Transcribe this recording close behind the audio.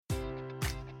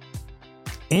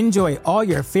Enjoy all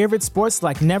your favorite sports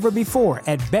like never before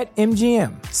at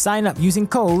BetMGM. Sign up using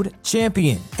code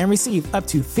CHAMPION and receive up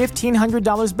to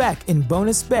 $1,500 back in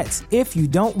bonus bets if you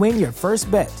don't win your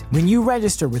first bet. When you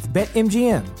register with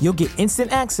BetMGM, you'll get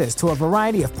instant access to a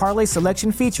variety of parlay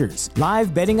selection features,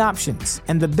 live betting options,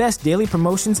 and the best daily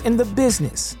promotions in the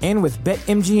business. And with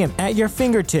BetMGM at your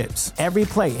fingertips, every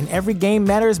play and every game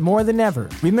matters more than ever.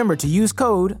 Remember to use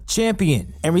code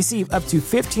CHAMPION and receive up to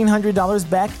 $1,500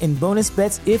 back in bonus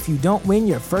bets if you don't win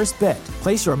your first bet.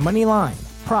 Place your money line,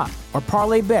 prop, or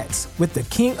parlay bets with the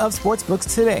king of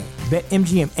sportsbooks today.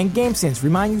 BetMGM and GameSense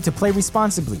remind you to play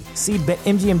responsibly. See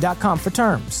BetMGM.com for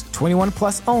terms. 21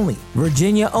 plus only.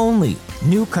 Virginia only.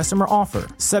 New customer offer.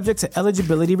 Subject to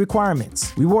eligibility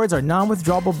requirements. Rewards are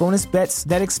non-withdrawable bonus bets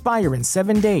that expire in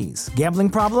 7 days. Gambling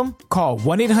problem? Call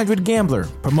 1-800-GAMBLER.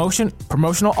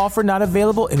 Promotional offer not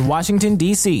available in Washington,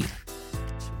 D.C.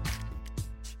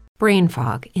 Brain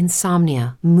fog,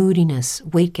 insomnia, moodiness,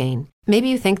 weight gain. Maybe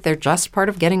you think they're just part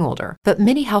of getting older, but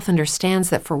MIDI Health understands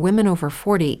that for women over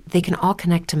 40, they can all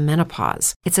connect to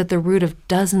menopause. It's at the root of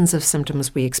dozens of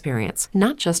symptoms we experience,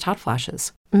 not just hot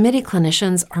flashes. MIDI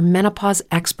clinicians are menopause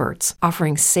experts,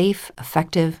 offering safe,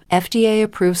 effective,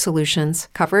 FDA-approved solutions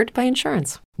covered by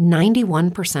insurance.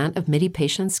 91% of MIDI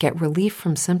patients get relief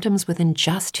from symptoms within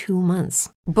just 2 months.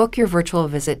 Book your virtual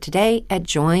visit today at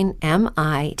joinmidi.com.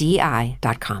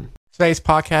 Today's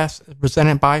podcast is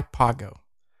presented by Podgo.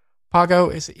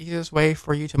 Podgo is the easiest way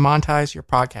for you to monetize your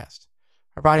podcast,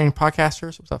 providing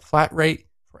podcasters with a flat rate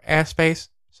for ad space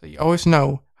so you always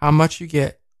know how much you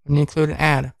get when you include an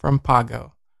ad from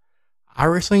Podgo. I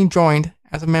recently joined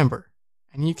as a member,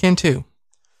 and you can too.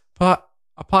 But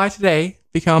apply today,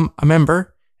 become a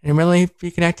member, and really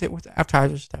be connected with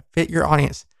advertisers that fit your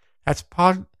audience. That's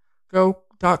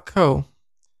podgo.co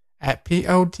at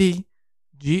podgo.co.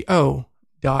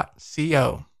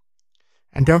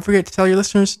 And don't forget to tell your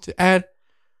listeners to add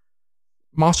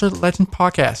Monster Legend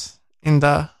Podcast in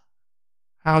the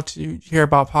How to Hear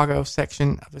About Podgo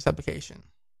section of this application.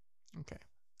 Okay.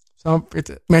 So don't forget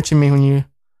to mention me when you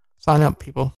sign up,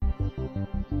 people.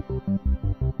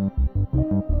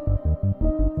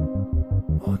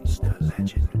 Monster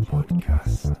Legend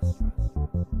Podcast.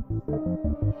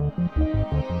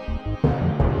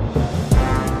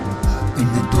 In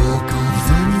the dark of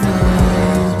the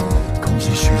night comes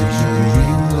a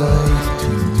shimmering light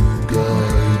to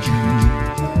guide you.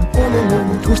 All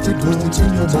along twisted roads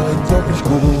in your mind, darkness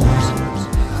grows,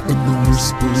 and the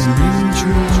whispering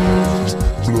trees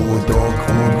blow a dark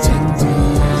haunting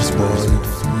breeze right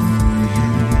through you.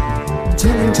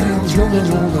 Telling tales young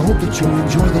and old, I hope that you'll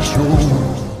enjoy the show.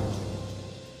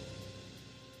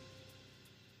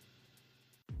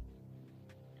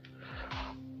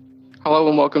 Hello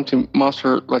and welcome to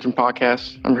Monster Legend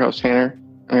Podcast. I'm your host, Tanner.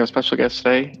 And we have a special guest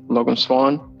today, Logan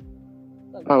Swan.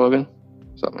 Hi, Logan.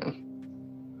 What's up, man?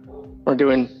 We're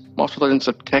doing Monster Legends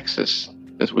of Texas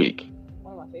this week.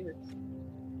 One of my favorites.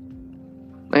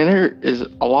 And there is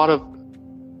a lot of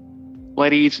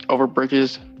ladies over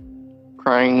bridges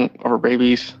crying over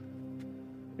babies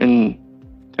in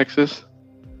Texas.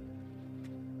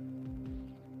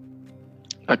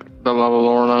 Like the Lava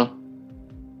Lorna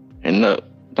and the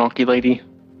Donkey Lady.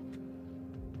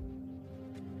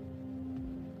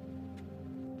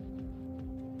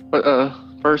 But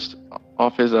first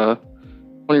off is one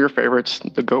of your favorites,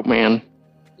 the Goat Man.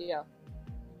 Yeah.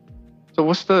 So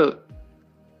what's the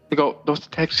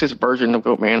Texas version of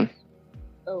Goat Man?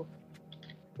 Oh.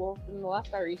 Well, from the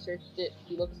last I researched it,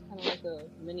 he looks kind of like a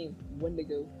mini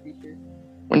Wendigo creature.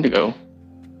 Wendigo?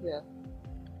 Yeah.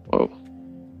 Whoa.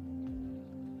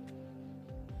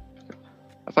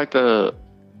 That's like the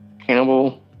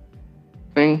cannibal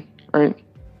thing, right?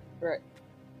 Right.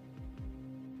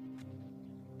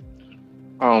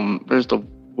 There's the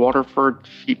Waterford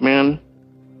Sheepman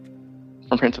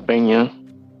from Pennsylvania.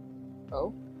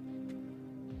 Oh?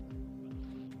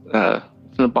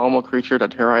 It's an abominable creature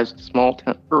that terrorized the small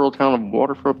rural town of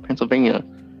Waterford, Pennsylvania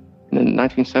in the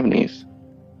 1970s.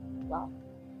 Wow.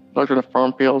 Larger than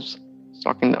farm fields,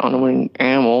 stalking the unwitting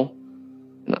animal,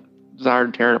 and a desire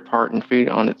to tear it apart and feed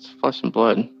on its flesh and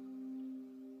blood.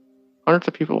 Hundreds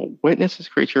of people witness this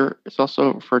creature. It's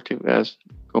also referred to as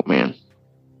Goat Man.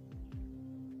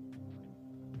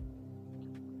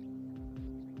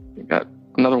 We got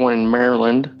another one in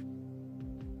Maryland.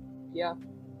 Yeah.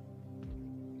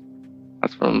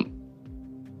 That's from,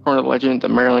 according to legend, the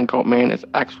Maryland Goat Man is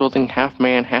axe-wielding,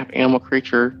 half-man, half-animal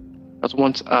creature. That was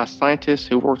once a scientist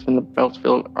who worked in the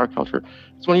Beltsville agriculture.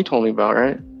 That's one you told me about,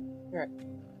 right? Right.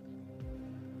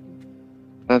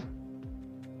 That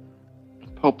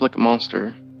Public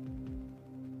Monster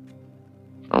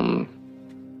from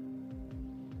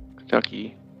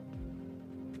Kentucky.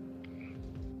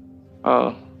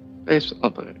 Based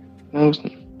on the news.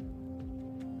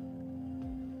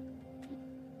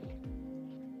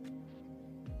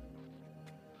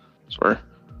 Swear,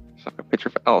 it's like a picture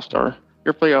of Alistar. You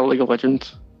ever play League of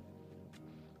Legends?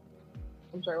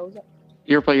 I'm sorry, what was that?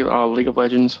 You ever play League of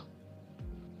Legends?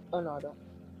 Oh no, I don't.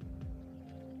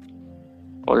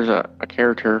 Well, there's a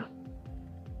character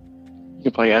you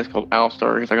can play as called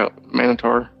Alistar. He's like a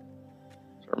Minotaur.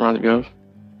 That's what it reminds me of.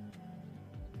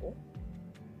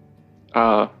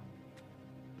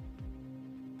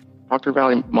 Proctor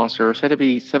Valley monster said to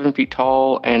be 7 feet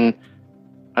tall and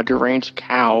a deranged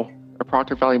cow. The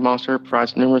Proctor Valley monster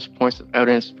provides numerous points of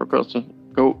evidence for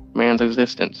Goat Man's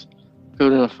existence,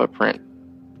 including a footprint.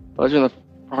 The legend of the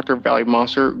Proctor Valley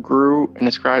monster grew and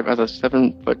described as a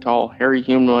 7 foot tall, hairy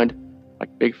humanoid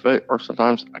like Bigfoot, or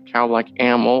sometimes a cow-like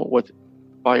animal with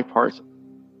body parts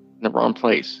in the wrong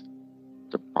place.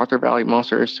 The Proctor Valley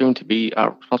monster is assumed to be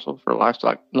responsible for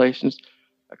livestock relations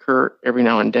occur every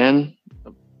now and then.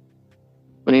 The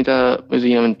Bonita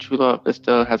Museum in Chula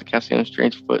Vista has a casting of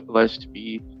strange foot alleged to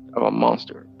be of a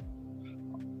monster.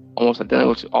 Almost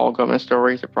identical to all government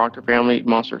stories, the Proctor family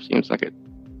monster seems like a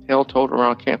tale told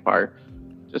around a campfire,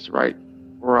 just right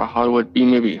for a Hollywood B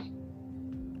movie.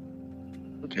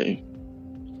 Okay.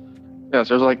 Yes,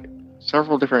 there's like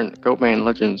several different Goatman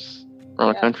legends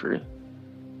around the country.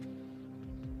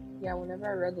 Yeah, whenever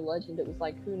I read the legend, it was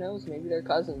like, who knows, maybe they're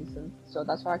cousins, and so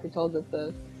that's why I could tell that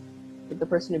the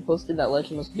person who posted that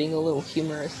legend was being a little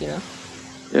humorous, you know?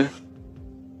 Yeah.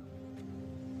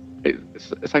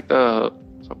 It's like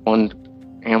one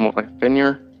animal like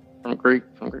Fenrir from Greek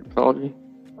mythology.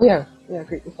 Oh yeah,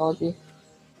 Greek mythology.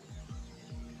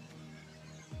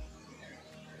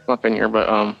 Not Fenrir,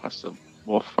 but that's the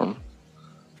wolf from.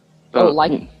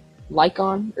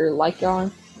 Lycon or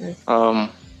Lycon.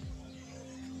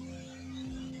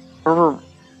 Whoever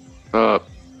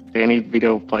Danny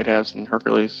Vito played as in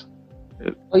Hercules.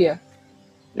 Oh yeah.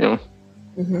 You know.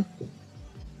 Mhm.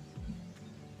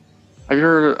 Have you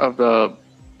heard of the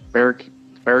Bear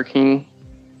King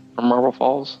from Marble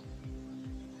Falls?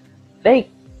 I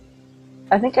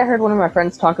think I heard one of my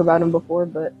friends talk about him before,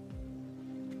 but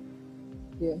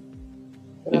yeah.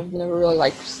 But I've never really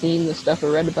like seen the stuff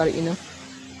or read about it, you know.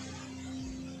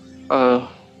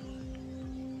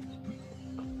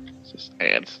 It's just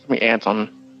ads. I mean, ads on.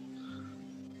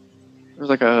 There's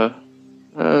like a.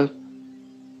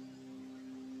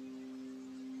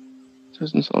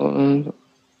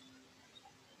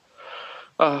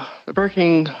 The Bear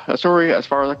King story, as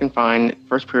far as I can find,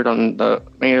 first appeared on the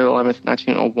May 11th,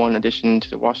 1901 edition to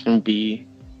the Washington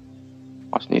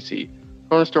D.C.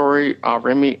 From the story,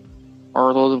 Remy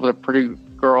Arnold with a pretty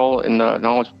girl in the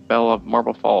knowledge bell of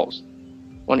Marble Falls.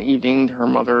 One evening, her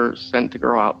mother sent the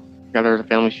girl out to gather the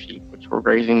family sheep, which were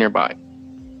grazing nearby.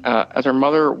 As her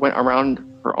mother went around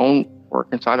her own work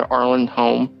inside the Arlen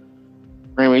home,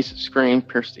 Remy's scream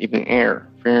pierced the evening air.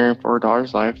 Fearing for her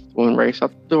daughter's life, the woman raced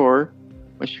out the door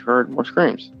when she heard more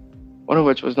screams, one of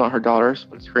which was not her daughter's,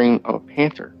 but the scream of a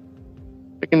panther.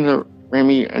 Thinking that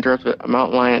Remy interrupted a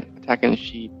mountain lion attacking the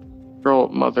sheep,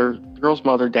 the girl's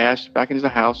mother dashed back into the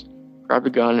house, grabbed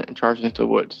a gun, and charged into the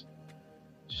woods.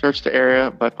 She searched the area,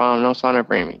 but found no sign of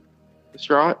Remy.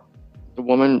 Distraught, the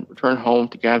woman returned home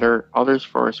to gather others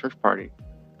for a search party.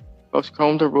 Folks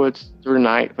combed the woods through the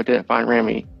night, but didn't find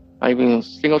Remy, not even a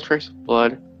single trace of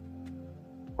blood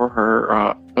for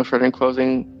her, no shredding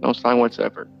clothing, no sign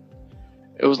whatsoever.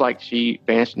 It was like she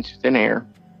vanished into thin air.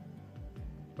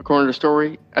 According to the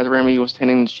story, as Remy was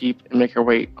tending the sheep and making her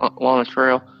way along a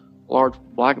trail, a large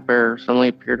black bear suddenly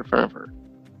appeared in front of her.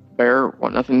 The bear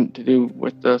wanted nothing to do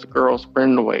with the girl,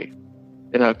 sprinted away.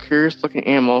 Then a curious-looking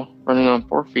animal, running on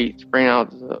 4 feet, sprang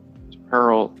out of the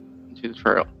peril into the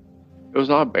trail. It was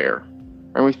not a bear.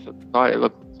 Remy thought it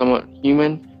looked somewhat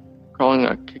human, recalling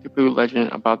a Kickapoo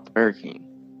legend about the Bear King.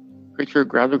 The creature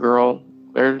grabbed the girl,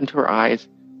 glared into her eyes,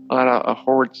 and let out a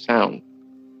horrid sound.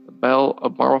 The belle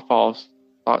of Marble Falls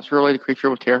thought surely the creature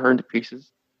would tear her into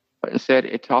pieces, but instead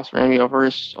it tossed Remy over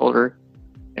his shoulder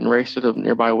and raced to the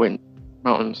nearby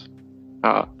mountains.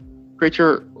 The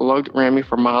creature lugged Remy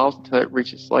for miles until it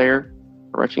reached its lair,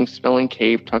 a wretched smelling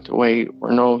cave tucked away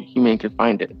where no human could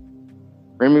find it.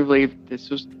 Remy believed this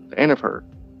was the end of her.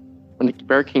 When the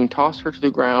Bear King tossed her to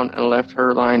the ground and left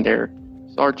her lying there,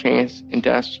 saw her chance and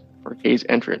dashed for the cave's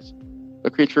entrance.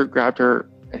 The creature grabbed her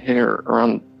and hit her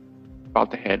around about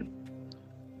the head.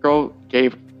 The girl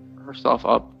gave herself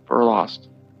up for lost.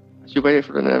 As she waited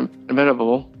for the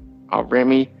inevitable,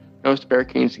 Remy noticed the Bear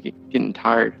King's getting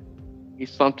tired. He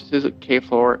slumped to the cave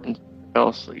floor and fell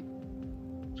asleep.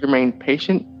 She remained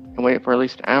patient and waited for at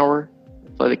least an hour. The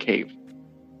fled the cave.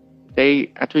 The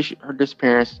day after her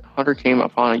disappearance, a hunter came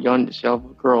upon a young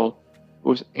disabled girl who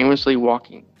was aimlessly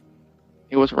walking.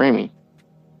 It was Rami.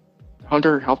 The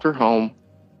hunter helped her home,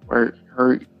 where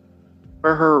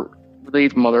her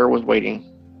relieved mother was waiting.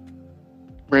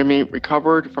 Rami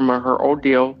recovered from her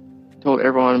ordeal and told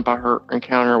everyone about her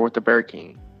encounter with the Bear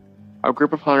King. A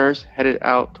group of hunters headed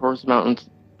out towards the mountains,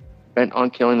 bent on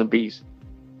killing the beast.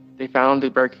 They found the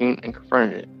Bear King and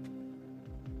confronted it.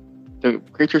 The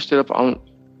creature stood up on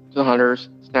the hunters,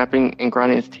 snapping and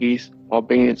grinding its teeth while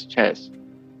beating its chest.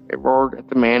 It roared at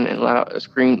the man and let out a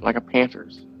scream like a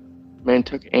panther's. The man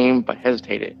took aim but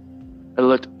hesitated. It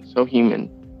looked so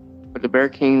human. But the Bear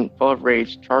King, full of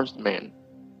rage, charged the man.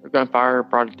 The gunfire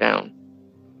brought it down.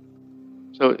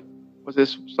 So, was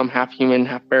this some half-human,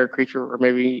 half-bear creature, or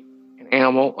maybe an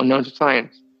animal unknown to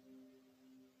science?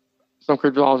 Some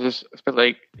cryptologists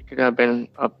speculate it could have been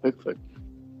a Bigfoot.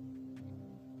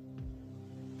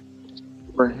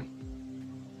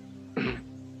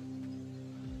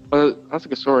 Well, that's a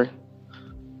good story.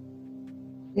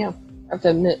 Yeah, I have to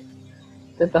admit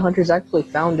that the hunters actually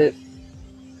found it.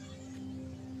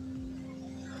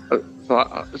 There's a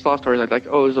lot of stories like,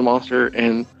 oh, there's a monster,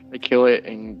 and they kill it,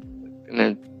 and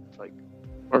then it's like,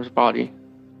 where's the body?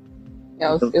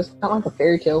 Yeah, it's kind of like a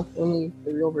fairy tale, only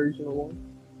the real version of one.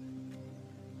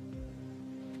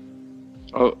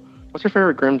 Oh, what's your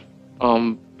favorite Grimm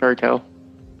fairy tale?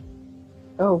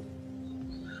 Oh,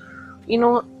 you know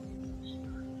what?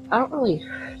 I don't really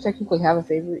technically have a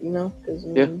favorite, because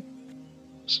when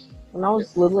I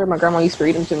was littler, my grandma used to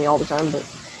read them to me all the time, but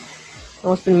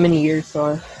it's been many years, so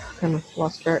I kind of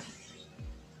lost track.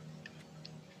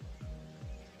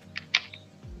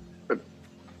 But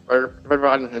Red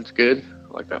Riding Hood's good.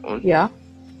 I like that one. Yeah.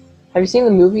 Have you seen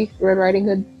the movie Red Riding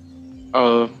Hood?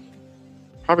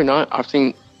 Probably not. I've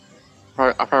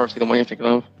probably seen the one you're thinking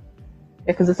of.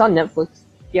 Yeah, because it's on Netflix.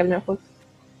 Do you have Netflix?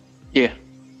 Yeah.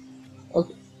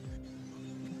 Okay.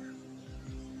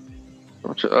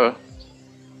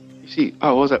 You see,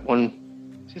 what was that one?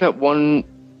 See that one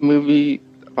movie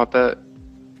about that?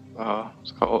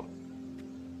 What's it called?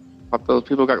 About those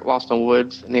people got lost in the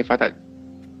woods and they fight that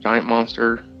giant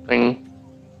monster thing.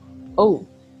 Oh.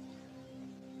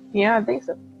 Yeah, I think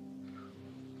so.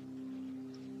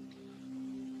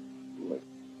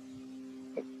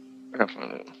 I gotta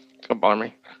find it. It's gonna bother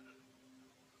me.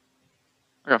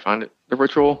 I gotta find it. The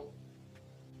Ritual.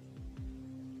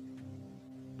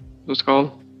 What's it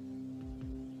called?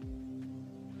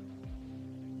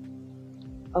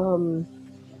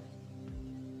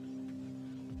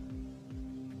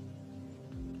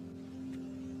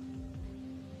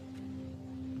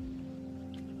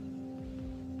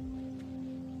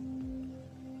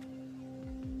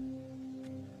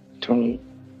 Tony.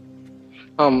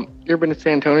 You ever been to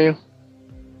San Antonio?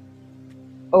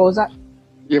 Oh, was that?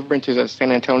 You ever been to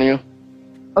San Antonio?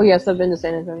 Oh, yes, I've been to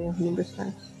San Antonio numerous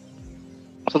times.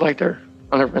 What's it like there?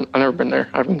 I've never been there.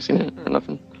 I haven't seen it or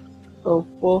nothing. Oh,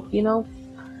 well,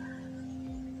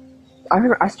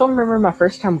 I still remember my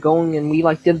first time going, and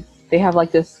they have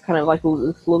like this kind of like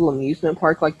this little amusement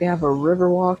park. Like they have a river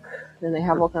walk, and they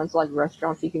have all kinds of like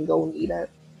restaurants you can go and eat at.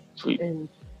 Sweet. And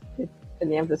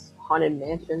they have this haunted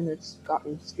mansion that's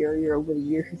gotten scarier over the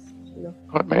years.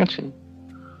 Haunted mansion.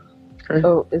 It's great.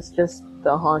 Oh, it's just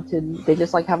the haunted. They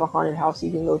just like have a haunted house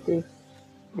you can go through.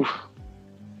 Oof.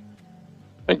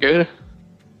 That good.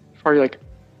 Probably like.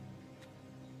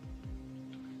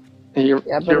 Did you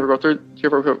ever go through? Did you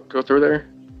ever go through there?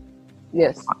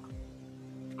 Yes.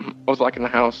 What was it like in the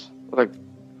house? Like.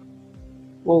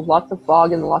 Well, lots of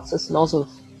fog and lots of smells of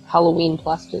Halloween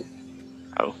plastic.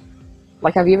 Oh.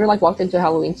 Like, have you ever like walked into a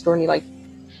Halloween store and you like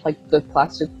the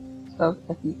plastic stuff?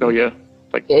 Oh yeah.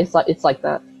 Like. Yeah, it's like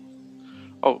that.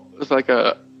 Oh, it's like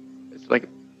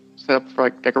set up for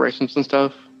like decorations and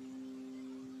stuff.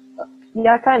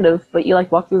 Yeah, kind of. But you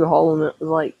like walk through the hall and it was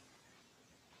like,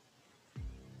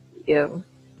 yeah.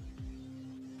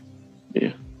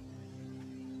 Yeah.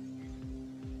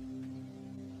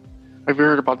 Have you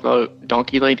heard about the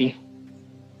donkey lady?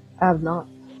 I have not.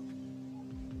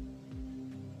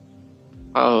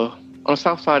 On the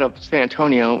south side of San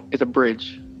Antonio is a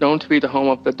bridge known to be the home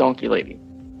of the donkey lady.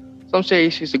 Some say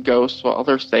she's a ghost, while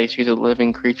others say she's a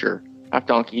living creature, half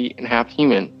donkey and half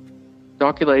human.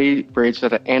 Donkey Lady Bridge is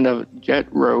at the end of Jet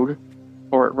Road,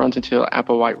 or it runs into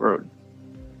Applewhite Road.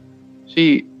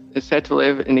 She is said to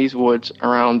live in these woods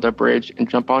around the bridge and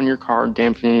jump on your car,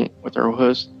 damping it with her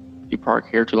hooves if you park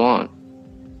here too long.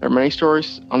 There are many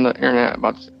stories on the internet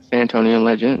about the San Antonio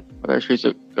legend, whether she's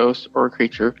a ghost or a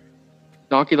creature.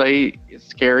 Donkey Lady is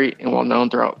scary and well known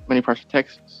throughout many parts of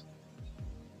Texas.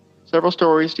 Several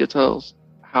stories details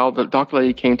how the donkey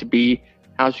lady came to be,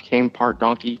 how she became part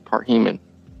donkey, part human.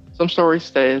 Some stories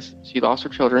says she lost her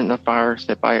children in a fire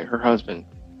set by her husband.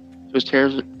 She was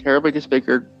terribly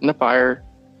disfigured in the fire,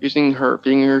 using her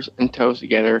fingers and toes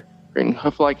together, creating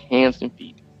hoof-like hands and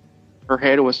feet. Her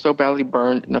head was so badly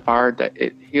burned in the fire that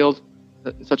it healed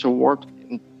in such a warped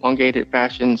and elongated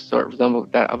fashion so it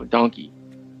resembled that of a donkey.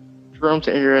 She roamed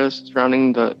the areas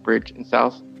surrounding the bridge in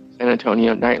South San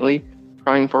Antonio nightly,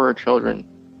 crying for her children.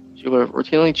 She would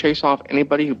routinely chase off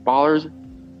anybody who bothers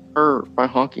her by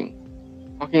honking.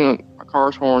 Honking a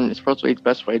car's horn is supposedly the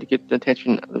best way to get the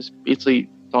attention of this beastly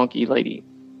donkey lady.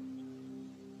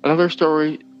 Another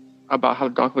story about how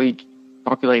the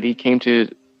donkey lady came to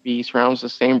be surrounds the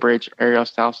same bridge area of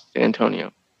South San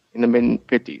Antonio in the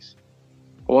mid-50s.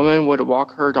 A woman would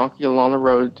walk her donkey along the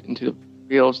road into the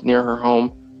fields near her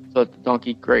home so that the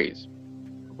donkey grazed.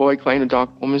 The boy claimed the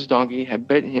woman's donkey had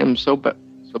bitten him so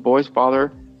the boy's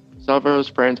father and several of his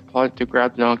friends plotted to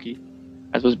grab the donkey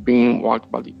as was being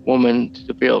walked by the woman to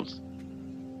the fields.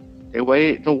 They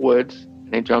waited in the woods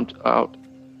and they jumped out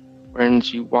when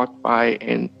she walked by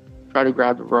and tried to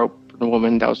grab the rope from the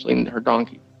woman that was leading her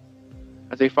donkey.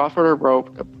 As they fought for the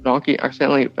rope, the donkey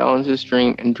accidentally fell into the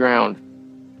stream and drowned.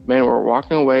 The men were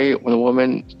walking away when the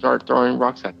woman started throwing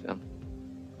rocks at them.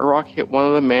 A rock hit one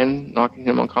of the men, knocking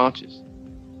him unconscious.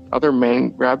 The other men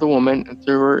grabbed the woman and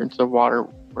threw her into the water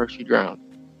where she drowned.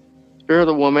 The spirit of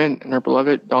the woman and her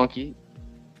beloved donkey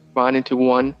combined into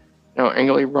one, now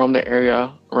angrily roam the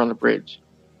area around the bridge.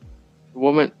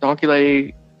 The donkey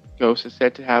lady ghost is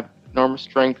said to have enormous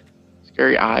strength,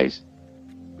 scary eyes,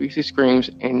 beastly screams,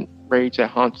 and rage that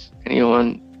haunts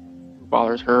anyone who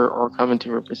bothers her or comes into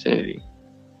her vicinity.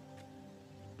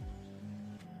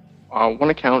 One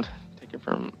account taken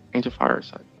from Angel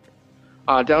Fireside.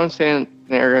 Down in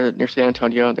the area near San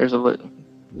Antonio, there's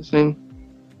listening.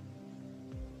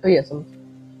 Oh yes.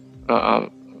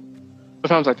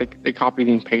 Sometimes they copy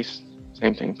and paste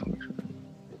same things. I'm not sure.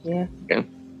 Yeah. Again.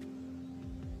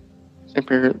 Same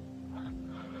period.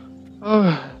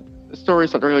 The story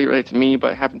is not really related to me,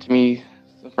 but it happened to me,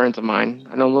 some friends of mine.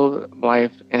 I know a little bit of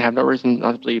life and have no reason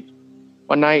not to believe.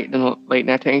 One night in the late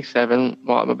 1987,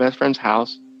 while at my best friend's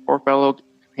house, 4 fellow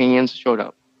companions showed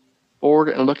up. Bored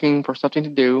and looking for something to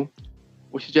do,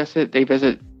 we suggested they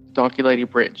visit Donkey Lady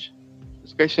Bridge.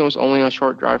 This station was only a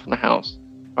short drive from the house,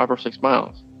 5 or 6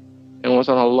 miles, and was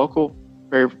on a local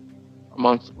ferry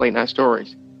amongst late night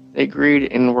stories. They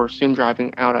agreed and were soon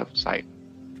driving out of sight.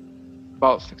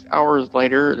 About 6 hours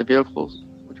later, the vehicles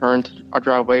returned to our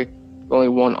driveway with only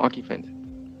one occupant.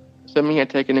 Assuming he had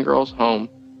taken the girls home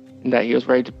and that he was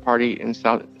ready to party in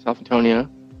South Antonio,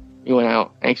 we went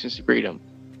out, anxious to greet him.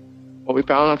 What we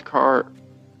found in the car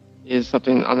is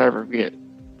something I'll never forget.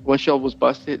 The windshield was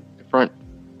busted, the front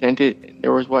dented, and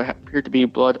there was what appeared to be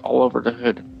blood all over the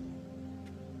hood.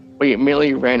 We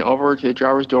immediately ran over to the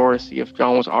driver's door to see if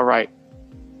John was all right.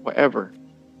 Whatever.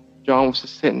 John was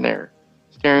just sitting there,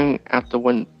 staring out the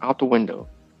window,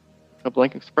 with a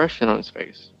blank expression on his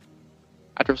face.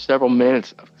 After several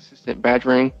minutes of consistent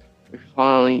badgering, we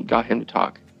finally got him to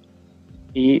talk.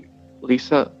 He,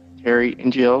 Lisa, Terry,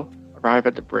 and Jill arrived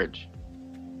at the bridge.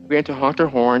 We began to honk their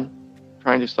horn,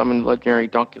 trying to summon the legendary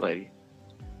Donkey Lady.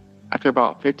 After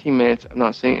about 15 minutes of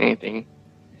not seeing anything,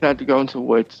 they decided to go into the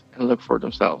woods and look for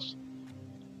themselves.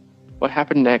 What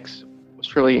happened next was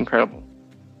truly incredible.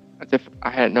 As if I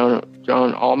had known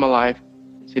John all my life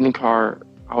and seen the car,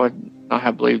 I would not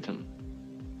have believed him.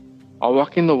 While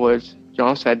walking in the woods,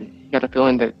 John said he got a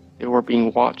feeling that they were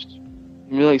being watched. He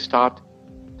immediately stopped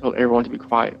and told everyone to be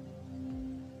quiet.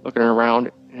 Looking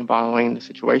around and evaluating the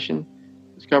situation,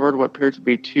 discovered what appeared to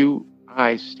be 2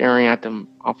 eyes staring at them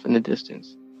off in the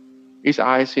distance. These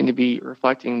eyes seemed to be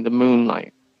reflecting the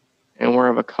moonlight and were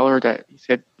of a color that he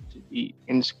said to be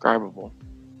indescribable.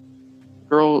 The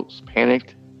girls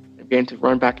panicked and began to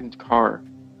run back into the car.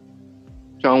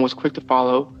 John was quick to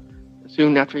follow, and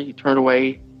soon after he turned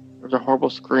away, there was a horrible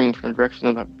scream from the direction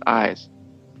of the eyes.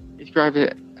 He described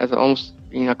it as almost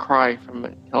being a cry from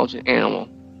an intelligent animal.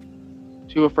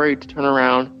 Too afraid to turn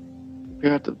around, he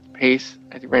picked up the pace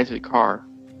as he ran to the car.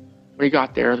 When he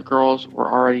got there, the girls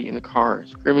were already in the car,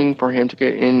 screaming for him to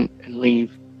get in and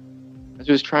leave. As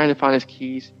he was trying to find his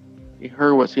keys, he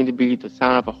heard what seemed to be the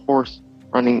sound of a horse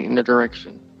running in their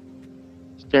direction.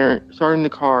 Starting the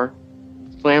car,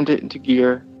 he slammed it into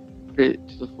gear, put it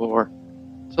to the floor.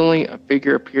 Suddenly, a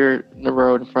figure appeared in the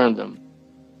road in front of them.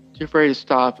 Too afraid to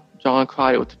stop, John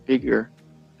collided with the figure,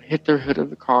 hit the hood of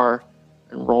the car,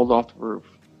 and rolled off the roof.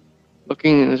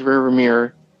 Looking in his rearview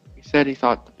mirror, he said he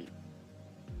thought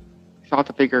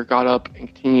the figure got up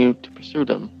and continued to pursue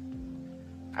them.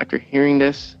 After hearing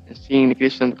this and seeing the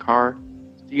condition of the car,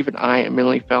 his Steve and I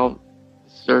immediately felt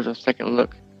this deserves a second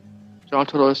look. John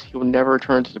told us he would never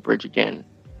return to the bridge again,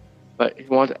 but he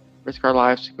wanted to risk our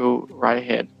lives to go right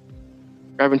ahead.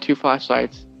 Grabbing 2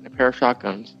 flashlights and a pair of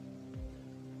shotguns,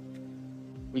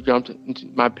 we jumped into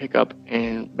my pickup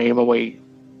and made my way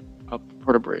up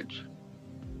for the bridge.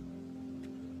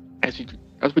 As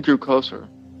we drew closer,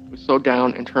 we slowed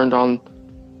down and turned on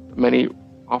the many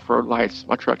off-road lights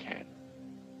my truck had.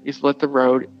 These lit the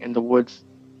road and the woods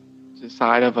to the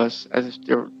side of us as if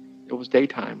it was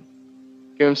daytime,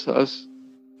 giving us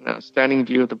an outstanding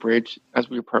view of the bridge as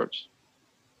we approached.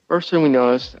 First thing we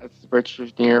noticed as the bridge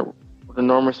was near were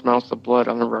enormous amounts of blood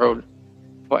on the road.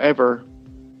 However,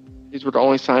 these were the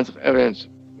only signs of evidence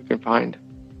we could find.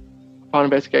 Upon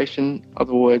investigation of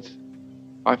the woods,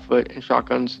 5-foot and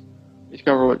shotguns, we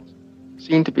discovered what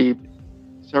seemed to be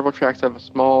several tracks of a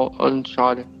small,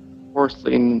 unshod horse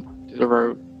leading to the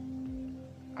road.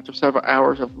 After several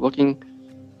hours of looking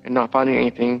and not finding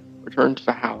anything, we returned to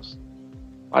the house.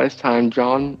 By this time,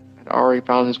 John had already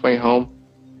found his way home,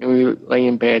 and we lay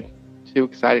in bed, too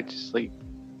excited to sleep.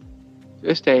 To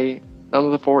this day, none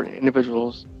of the 4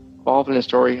 individuals involved in the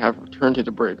story have returned to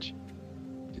the bridge.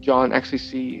 Did John actually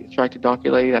see the attractive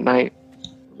donkey lady that night?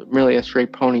 Or was it merely a stray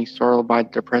pony startled by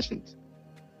their presence?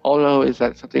 All I know is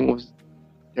that something was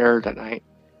there that night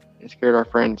and scared our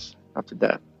friends up to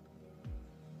death.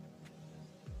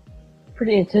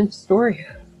 Pretty intense story.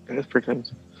 It is pretty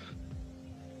intense.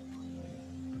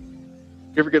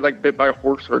 You ever get bit by a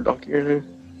horse or a donkey or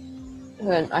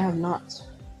anything? I have not.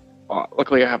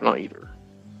 Luckily, I have not either.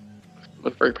 It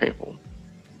looks very painful.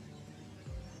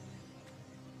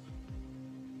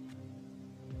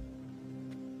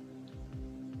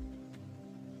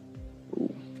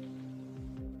 Ooh.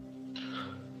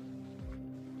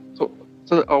 So,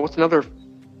 what's another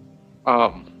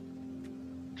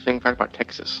interesting fact about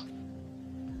Texas?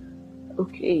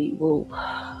 Okay, well,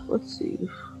 let's see.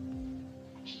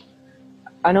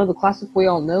 I know the classic we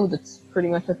all know that's pretty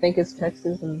much, I think, is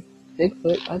Texas and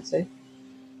Bigfoot, I'd say.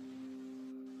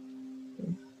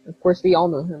 Of course, we all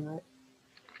know him, right?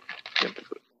 Yeah,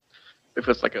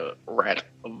 Bigfoot's like a rat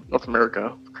of North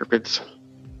America. Cryptids.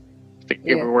 He's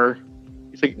everywhere.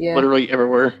 He's literally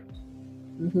everywhere.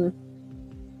 Mm-hmm.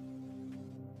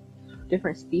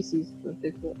 Different species of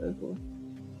Bigfoot as well.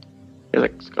 Yeah,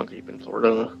 like skunk ape in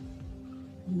Florida.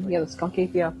 Yeah, the skunk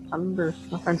ape, yeah. I remember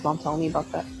my friend's mom telling me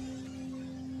about that.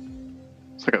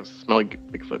 It's like a smelly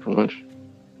Bigfoot from lunch.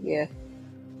 Yeah.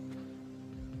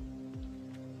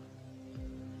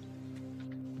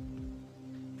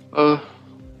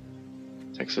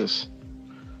 Texas.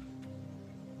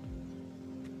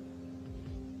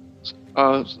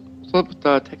 What's up with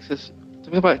Texas?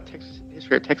 Tell me about Texas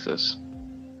history of Texas.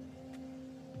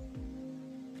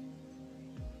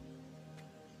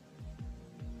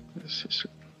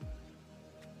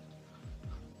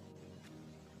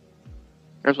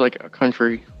 There's like a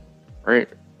country, right?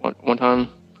 One time,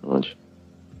 pretty much.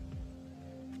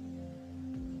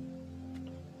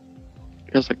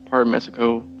 It's like part of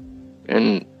Mexico,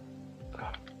 and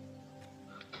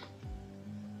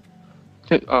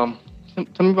tell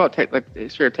me about the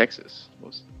history of Texas.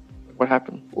 What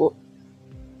happened?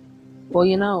 Well,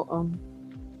 you know,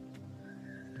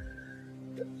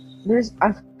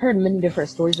 I've heard many different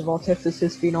stories of all Texas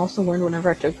history, and also learned whenever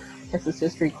I took Texas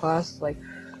history class, like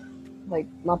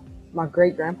my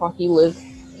great grandpa, he was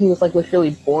literally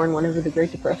born whenever the Great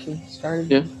Depression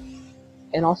started. Yeah.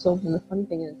 And also, and the funny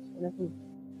thing is, whenever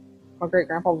my great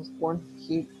grandpa was born,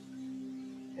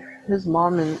 his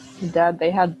mom and dad,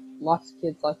 they had lots of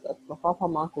kids like that. My papa,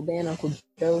 my Uncle Dan, Uncle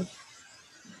Joe,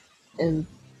 and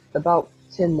about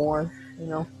 10 more, you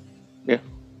know. Yeah.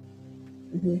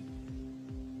 Mhm.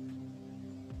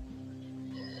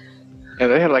 Yeah,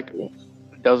 they had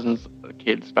dozens of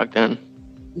kids back then.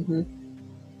 Mhm.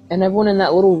 And everyone in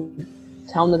that little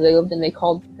town that they lived in, they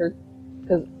called her,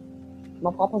 because my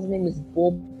papa's name is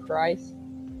Bull Price,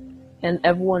 and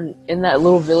everyone in that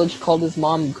little village called his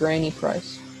mom Granny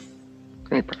Price.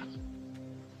 Granny Price.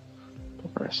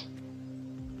 Bull Price.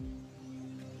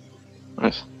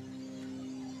 Nice.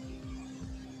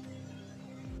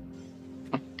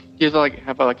 Do you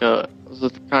have was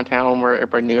this the kind of town where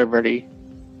everybody knew everybody?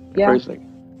 Yeah.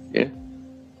 Yeah.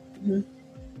 Mhm.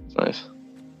 It's nice.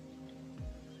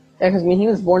 Yeah, because he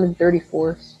was born in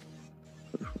 34.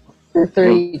 Or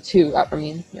 32, I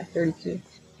mean, yeah, 32.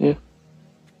 Yeah.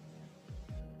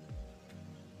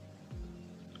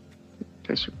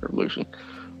 Texas Revolution.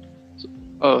 So,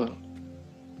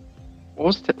 what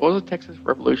was the Texas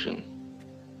Revolution?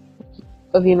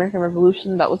 Of the American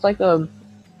Revolution, that was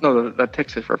No, the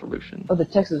Texas Revolution. Oh, the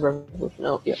Texas Revolution,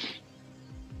 oh, yeah.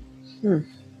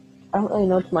 I don't really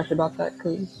know too much about that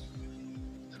because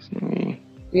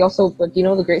we also. But do you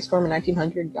know the Great Storm in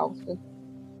 1900 Galveston?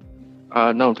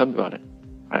 No, tell me about it.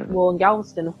 Well, in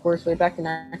Galveston, of course, way back in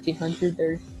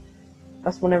 1900,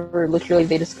 that's whenever literally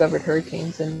they discovered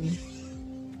hurricanes, and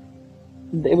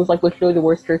it was like literally the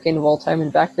worst hurricane of all time.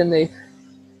 And back then they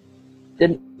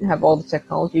didn't have all the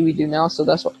technology we do now, so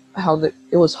that's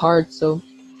it was hard. So,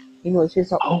 anyways,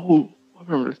 here's how. Oh, I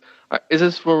remember this. Is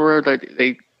this where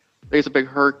there's a big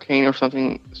hurricane or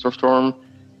something, storm,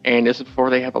 and this is before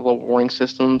they have a little warning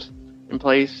systems in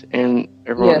place, and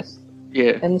everyone. Yes.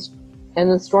 Yeah. And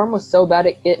the storm was so bad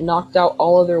it knocked out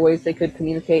all other ways they could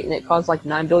communicate, and it caused like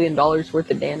 $9 billion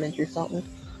worth of damage or something.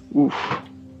 Oof.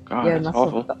 God, yeah, that's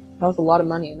awful. That was a lot of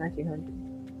money in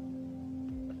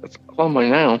 1900. That's a lot of money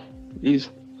now. Jeez.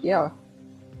 Yeah.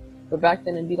 But back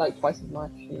then it'd be like twice as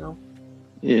much,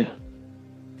 Yeah.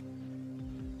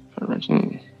 I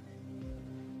mentioned,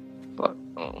 but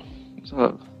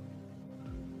so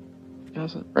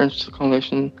the French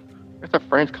colonization. I guess the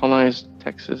French colonized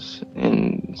Texas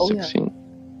in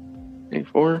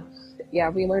 1684. Yeah,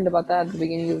 we learned about that at the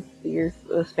beginning of the year,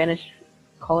 Spanish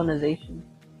colonization.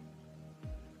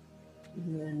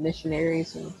 And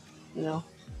missionaries and,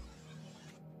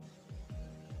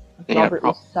 Robert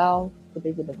LaSalle, the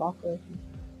David de Vaca.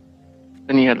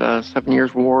 Then you had the 7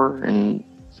 Years' War in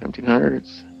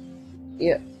 1700s.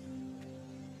 Yeah.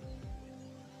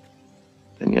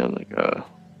 Then you had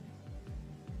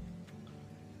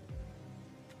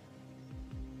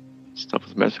stuff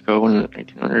with Mexico in the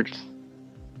 1800s.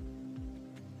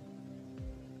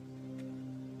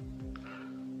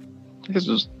 This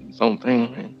was its own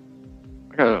thing, man.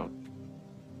 I gotta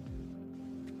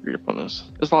read up on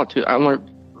this. There's a lot too. I'm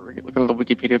looking at the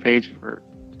Wikipedia page for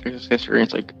Texas history, and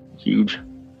it's like huge.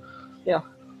 Yeah.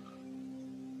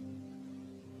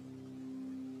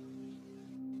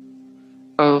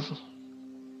 The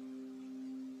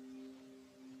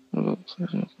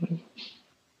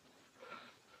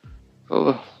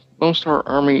Lone Star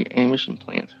Army Ammunition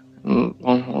Plant and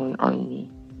Longhorn Army.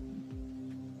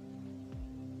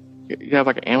 You have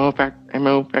like an ammo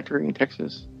factory in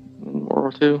Texas in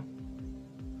World War II.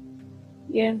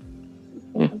 Yeah.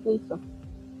 I believe so.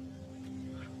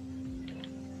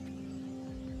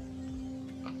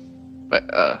 But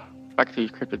back to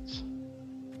your cryptids.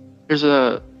 There's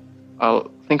a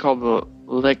thing called the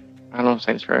I don't know if I'm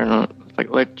saying this right or not. It's like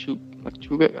Lacuza,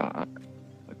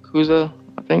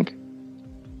 I think.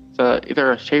 It's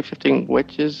either a shape-shifting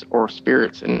witches or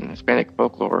spirits in Hispanic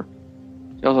folklore.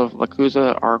 Tales of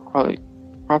Lacuza are quite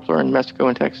popular in Mexico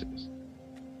and Texas.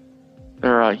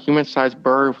 They're a human-sized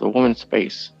bird with a woman's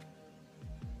face.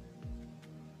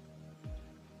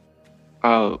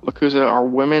 Lacuza are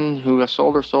women who have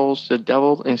sold their souls to the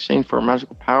devil in exchange for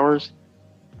magical powers.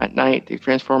 At night, they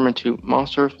transform into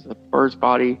monsters with a bird's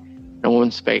body and a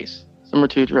woman's face. Similar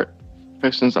to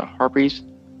depictions of harpies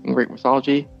in Greek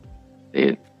mythology,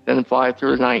 they then fly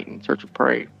through the night in search of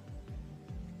prey.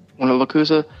 When a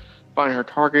Lacuza finds her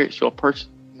target, she'll perch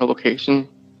in a location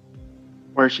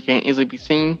where she can't easily be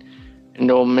seen, and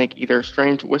they'll make either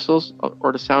strange whistles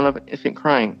or the sound of an infant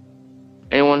crying.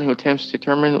 Anyone who attempts to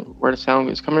determine where the sound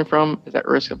is coming from is at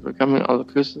risk of becoming a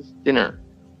Lacuza's dinner.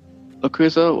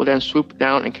 Lacuza will then swoop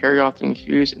down and carry off the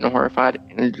confused and horrified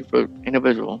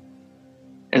individual.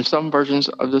 In some versions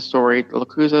of the story, the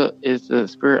Lacuza is the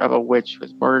spirit of a witch who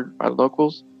is murdered by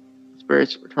locals. The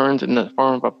spirit returns in the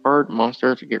form of a bird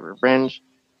monster to get revenge.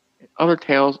 In other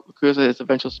tales, Lacuza is the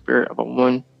vengeful spirit of a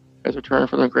woman who has returned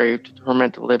from the grave to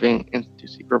torment the living and to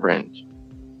seek revenge.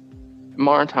 In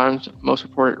modern times, most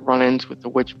reported run-ins with the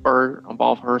witch bird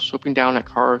involve her swooping down at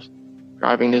cars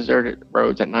driving deserted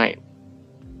roads at night.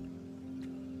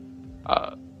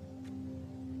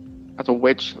 As a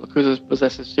witch, Lacuza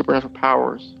possesses supernatural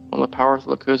powers. One of the powers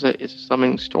of Lacuza is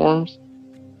summoning storms.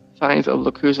 Signs of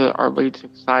Lacuza are believed to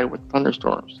coincide with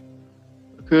thunderstorms.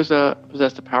 Lacuza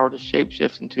possess the power to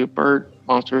shapeshift into bird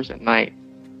monsters at night.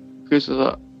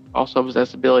 Lacuza also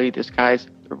possess the ability to disguise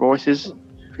their voices,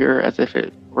 appear as if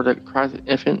it were the cries of an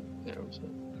infant. I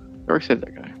already said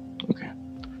that guy. Okay.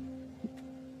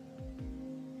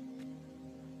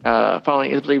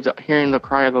 Finally, it is believed that hearing the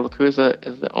cry of the Lacuza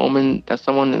is the omen that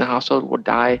someone in the household will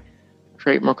die, a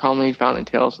trait more commonly found in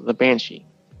tales of the Banshee.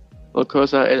 The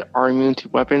Lacuza are immune to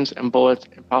weapons and bullets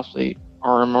and possibly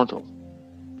are immortal.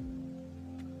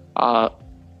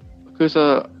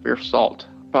 Lacuza fear salt.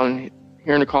 Upon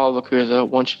hearing the call of Lacuza,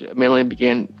 one should immediately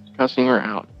begin cussing her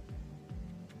out.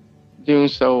 Doing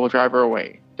so will drive her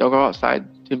away. They'll go outside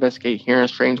to investigate, hearing a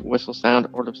strange whistle sound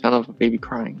or the sound of a baby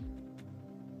crying.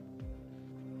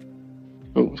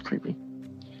 Oh, it was creepy.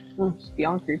 Oh, it's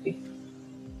beyond creepy.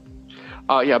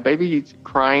 Yeah, babies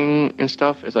crying and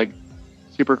stuff is like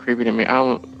super creepy to me. I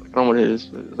don't know what it is.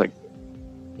 It's like,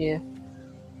 Yeah.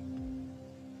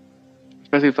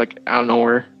 especially if it's like out of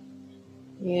nowhere.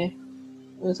 Yeah.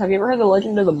 Have you ever heard the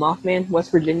legend of the Mothman,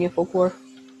 West Virginia folklore?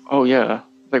 Oh yeah,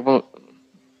 like well,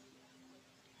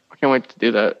 I can't wait to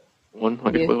do that one.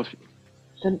 Like, Yeah.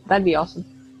 That'd be awesome.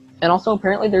 And also,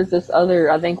 apparently, there's this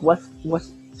other, I think, West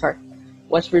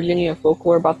Virginia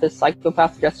folklore about this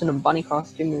psychopath dressed in a bunny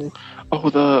costume.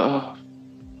 Oh,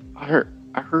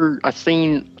 I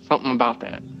seen something about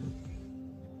that.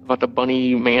 About the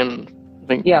bunny man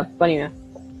thing. Yeah, bunny man.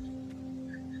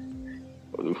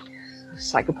 Ooh.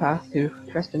 Psychopath who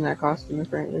dressed in that costume,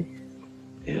 apparently.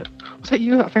 Yeah. Was that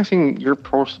you? I think I've seen your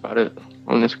post about it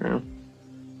on Instagram.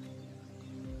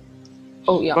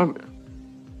 Oh, yeah.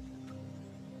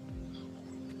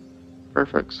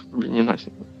 Perfect. Virginia, nice.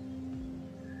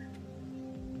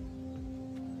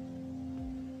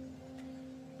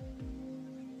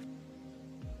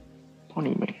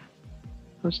 Bunny man.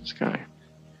 Who's this guy?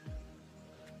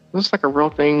 Is this like a real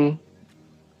thing?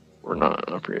 Or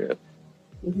not? I forget.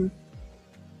 Mm-hmm.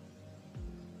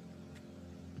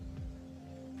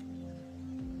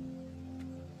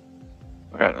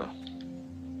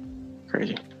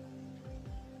 Crazy.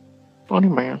 Bunny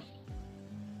man.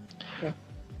 Yeah.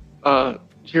 Did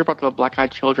you hear about the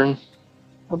black-eyed children?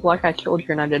 The black-eyed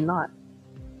children, I did not.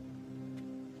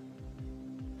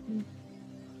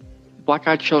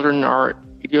 Black-eyed children are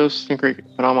idiosyncratic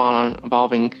phenomenon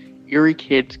involving eerie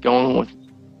kids going with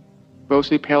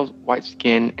grossly pale white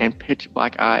skin and pitch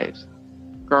black eyes,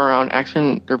 go around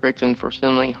asking their victims for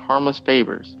seemingly harmless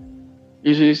favors.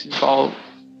 Usually these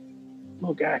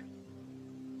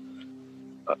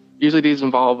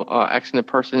involve asking the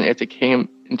person if they came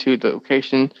into the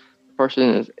location the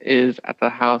person is at the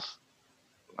house,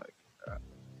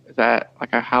 is at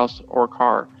like a house or a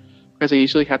car, because they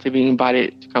usually have to be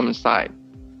invited to come inside.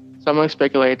 Some have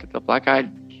speculated that the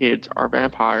black-eyed kids are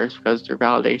vampires because their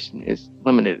validation is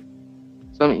limited.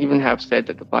 Some even have said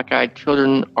that the black-eyed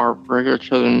children are regular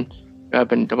children who have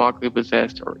been demonically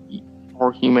possessed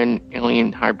or human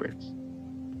alien hybrids.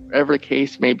 Whatever the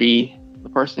case may be, the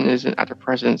person isn't at their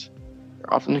presence.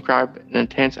 They're often described an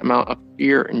intense amount of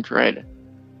fear and dread.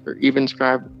 They're even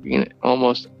described being in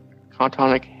almost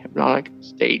catatonic hypnotic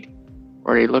state,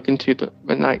 where they look into the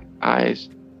midnight eyes.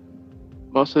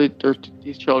 Most of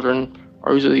these children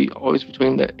are usually always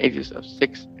between the ages of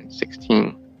 6 and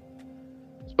 16.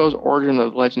 The supposed origin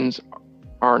of the legends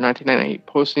are 1998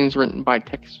 postings written by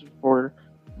Texas reporter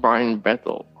Brian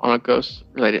Bethel on a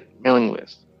ghost-related mailing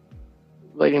list,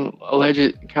 relating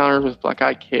alleged encounters with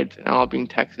black-eyed kids in Abilene,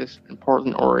 Texas, and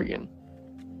Portland, Oregon.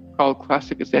 Called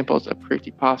classic examples of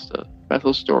creepypasta,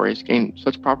 Bethel's stories gained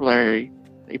such popularity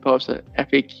that he posted an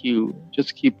FAQ just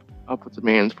to keep up with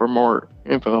demands for more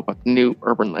info about the new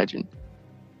urban legend.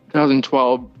 In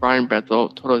 2012, Brian Bethel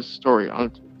told his story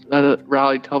on the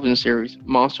reality television series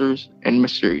Monsters and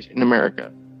Mysteries in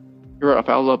America. He wrote a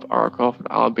follow-up article for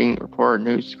the Abilene Reporter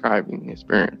News describing the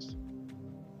experience.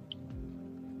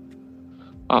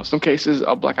 Some cases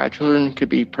of black-eyed children could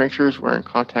be pranksters wearing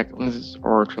contact lenses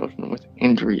or children with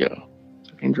andria.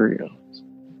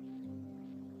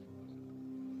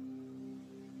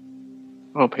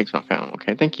 Oh, page not found.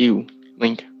 Okay, thank you,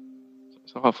 Link.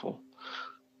 So helpful.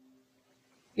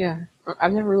 Yeah,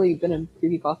 I've never really been a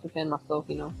creepypasta fan myself,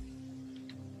 Yeah,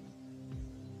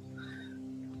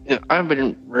 I haven't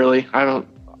been really. I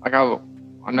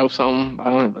know some, but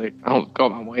I don't go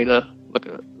out my way to look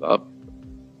it up.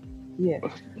 Yeah.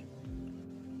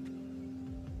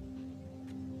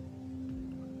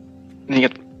 And you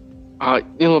get,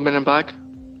 Men in Black.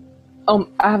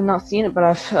 I have not seen it, but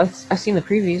I've seen the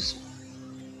previews.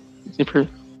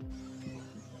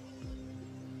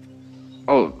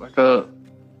 Oh, like the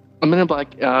Men in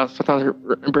Black. Sometimes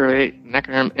abbreviate an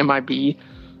acronym MIB,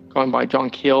 going by John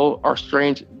Keel, are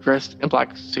strangers dressed in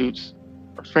black suits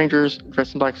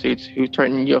who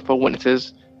threaten UFO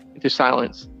witnesses into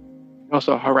silence.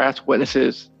 Also harass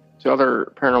witnesses to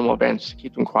other paranormal events to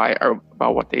keep them quiet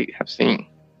about what they have seen.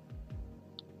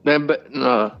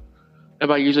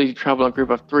 Everybody usually travel in a group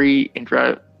of 3 and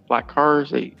drive black cars.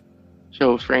 They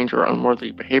show strange or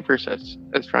unworthy behavior, such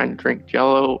as trying to drink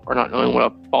Jell-O or not knowing what a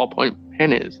ballpoint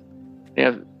pen is. They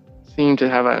seem to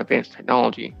have advanced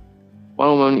technology.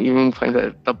 One woman even claimed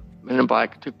that the Men in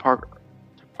Black took part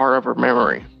of her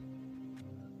memory.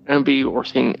 MB were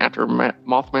seen after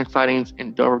Mothman sightings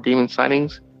and Dover Demon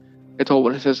sightings. They told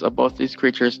witnesses of both these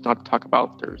creatures not to talk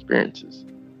about their experiences.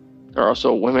 There are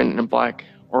also women in black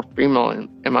or female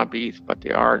MIBs, but they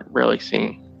are rarely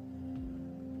seen.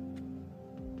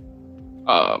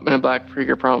 Men in Black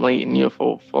figure prominently in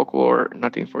UFO folklore. In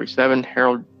 1947,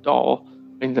 Harold Dahl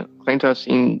claimed to have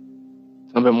seen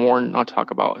some been warned not to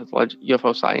talk about his alleged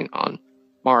UFO sighting on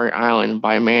Maury Island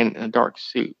by a man in a dark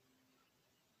suit.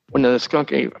 When the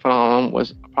skunk ape phenomenon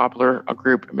was popular, a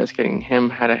group investigating him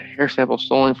had a hair sample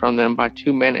stolen from them by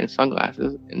two men in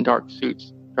sunglasses in dark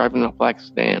suits driving a black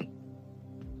sedan.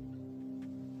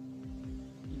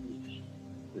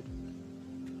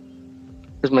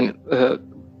 There's many,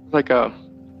 like I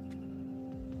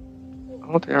don't know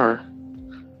what they are.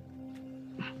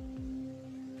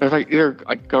 There's like either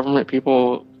like government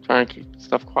people trying to keep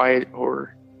stuff quiet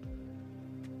or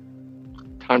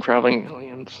time traveling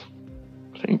aliens.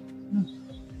 I think.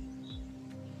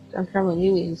 Time traveling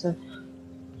aliens. And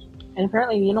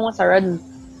apparently, once I read,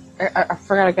 I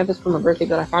forgot I got this for my birthday,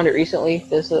 but I found it recently.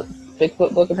 There's a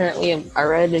Bigfoot book apparently, and I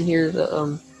read in here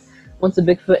that once a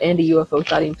Bigfoot and a UFO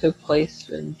sighting took place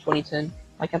in 2010,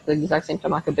 like at the exact same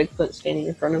time, like a Bigfoot standing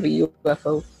in front of a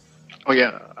UFO. Oh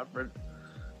yeah, I've read.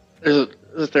 There's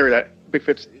a theory that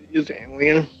Bigfoot is an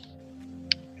alien.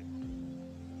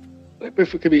 Like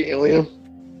Bigfoot could be alien.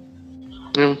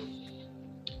 Yeah.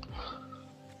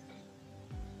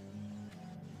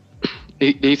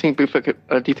 Do you think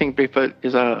Bigfoot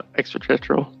is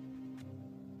extraterrestrial?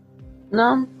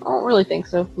 No, I don't really think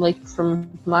so. Like, from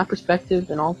my perspective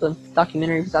and all the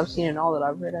documentaries I've seen and all that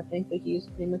I've read, I think that he is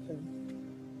pretty much an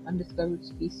undiscovered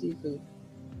species of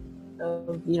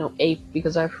ape,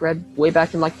 because I've read way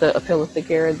back in, like, the Paleolithic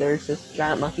era, there's this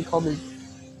giant monkey called the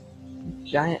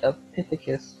giant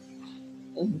Epithecus.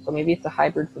 So maybe it's a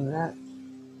hybrid from that.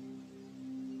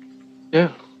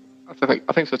 Yeah, I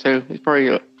think so too. He's probably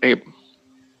an ape.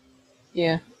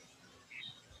 Yeah.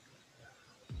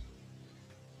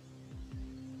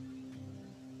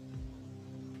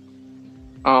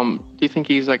 Do you think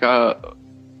he's like why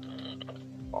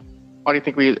do you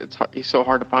think he's so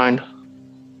hard to find?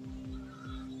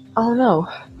 I don't know,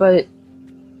 but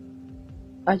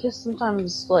I just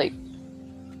sometimes, like,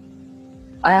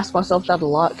 I ask myself that a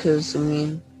lot, because, I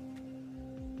mean,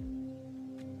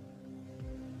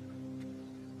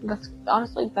 that's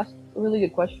a really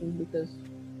good question, because,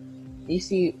 you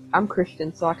see, I'm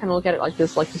Christian, so I kind of look at it like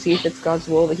this, like, to see if it's God's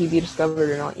will that he be discovered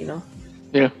or not, Yeah.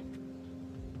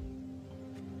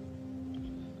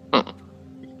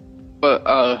 But,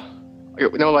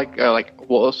 like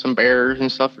wolves and bears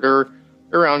and stuff, they're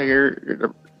around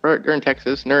here, they're in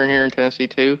Texas, and they're in here in Tennessee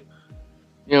too,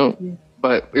 Yeah.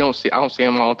 But I don't see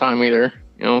them all the time either,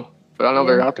 but I know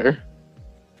they're out there.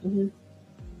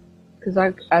 Because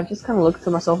I just kind of look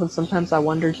to myself, and sometimes I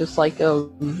wonder, just like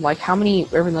how many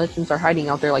urban legends are hiding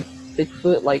out there, like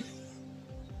Bigfoot, like,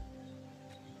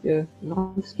 yeah,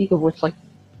 not to speak of which, like,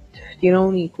 do you know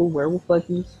any cool werewolf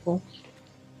legends? Well,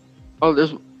 Oh,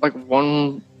 there's like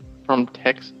one from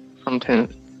Tennessee.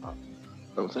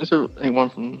 There's one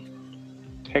from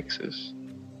Texas.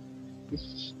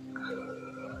 It's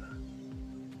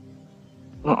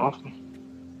not awesome.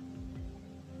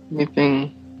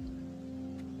 Anything?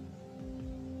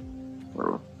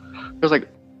 There's like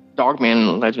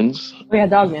Dogman legends. oh yeah,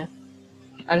 Dogman.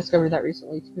 I discovered that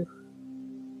recently too.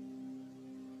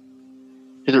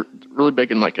 He's really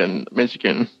big in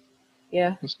Michigan.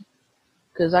 Yeah.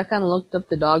 Because I kind of looked up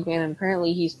the Dogman, and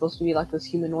apparently he's supposed to be like this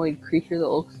humanoid creature that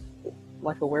looks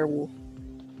like a werewolf.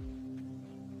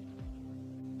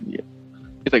 Yeah,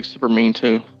 he's like super mean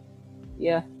too.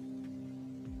 Yeah.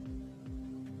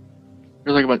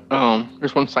 There's like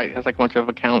there's one site that has like a bunch of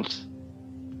accounts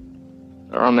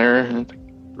that are on there, and it's like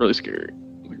really scary.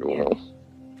 Like, oh no.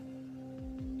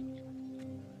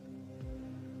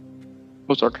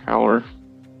 Ozark Howler.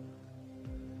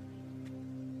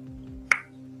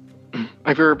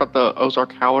 Have you heard about the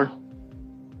Ozark Howler?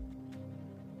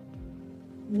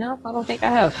 No, I don't think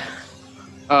I have.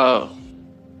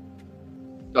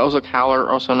 The Ozark Howler,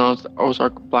 also known as the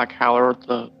Ozark Black Howler,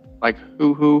 the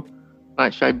Hoo-Hoo,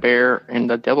 Nightshade Bear, and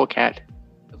the Devil Cat.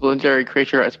 The legendary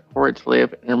creature is reported to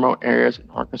live in remote areas in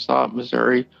Arkansas,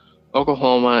 Missouri,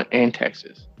 Oklahoma, and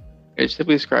Texas. It is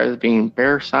typically described as being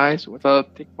bear-sized with a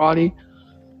thick body,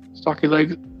 stocky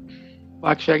legs,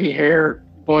 black shaggy hair,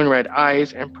 glowing red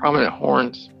eyes, and prominent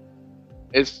horns.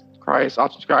 Its cry is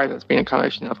often described as being a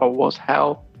combination of a wolf's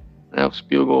howl, an elk's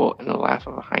bugle, and the laugh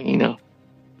of a hyena.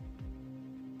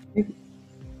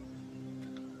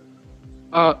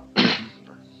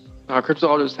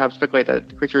 Cryptozoologists have speculated that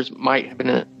the creatures might have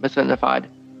been misidentified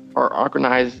or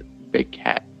organized big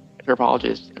cat.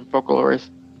 Anthropologists and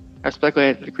folklorists have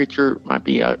speculated that the creature might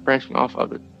be branching off of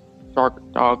the dark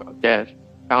dog of death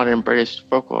found in British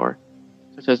folklore,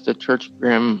 such as the Church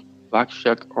Grim, Black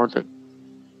Shuck, or the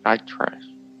Guy Trash.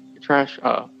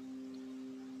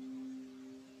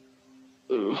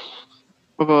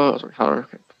 Ozark Howler.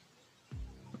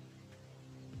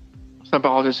 Some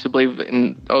biologists who believe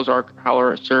in Ozark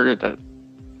Howler asserted that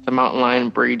the mountain lion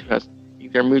breed has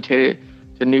either mutated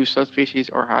to new subspecies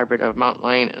or hybrid of mountain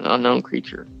lion and unknown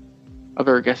creature.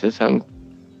 Other guesses have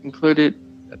included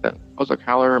that the Ozark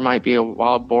Howler might be a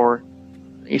wild boar,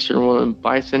 an eastern woolly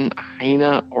bison, a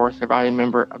hyena, or a surviving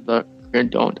member of the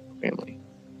Grindont family.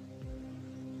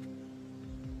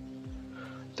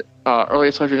 The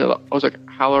earliest legend of the Ozark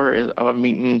Howler is of a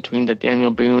meeting between the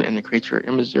Daniel Boone and the creature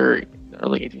in Missouri in the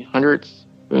early 1800s.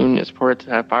 Boone is reported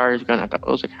to have fired his gun at the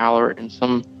Ozark Howler in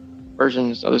some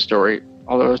versions of the story,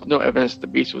 although there is no evidence the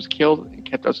beast was killed and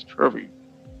kept as a trophy.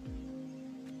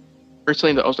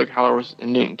 Recently, the Ozark Howler was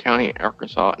in Newton County,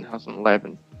 Arkansas in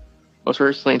 2011. Most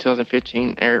recently, in 2015,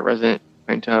 an area resident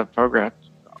claimed to have photographed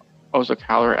the Ozark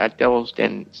Howler at Devil's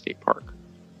Den State Park.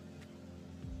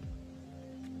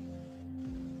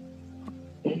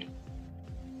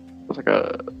 It's like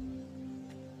a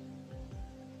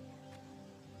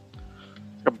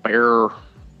bear,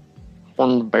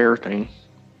 horned bear thing.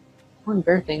 Horned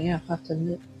bear thing, yeah, I have to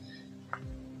admit.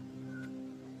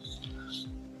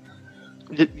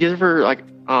 Did you ever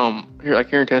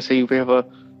here in Tennessee we have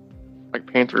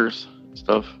panthers and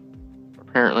stuff,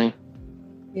 apparently.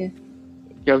 Yeah. Do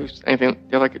you have anything?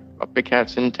 Do you have big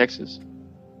cats in Texas?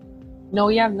 No,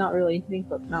 we have not really anything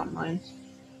but mountain lions.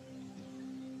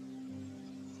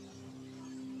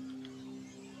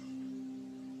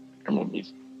 Emerald bees.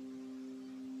 Do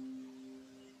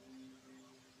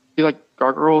you like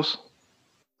gargoyles?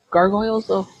 Gargoyles,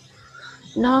 though?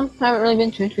 No, I haven't really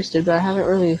been too interested, but I haven't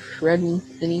really read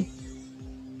any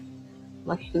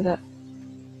much to that.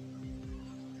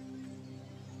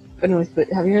 Anyways, but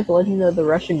have you heard the legend of the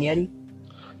Russian Yeti?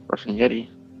 Russian Yeti?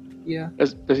 Yeah.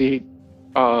 Does he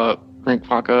drink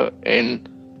vodka and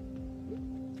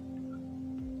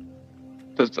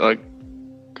does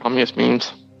communist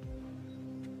memes?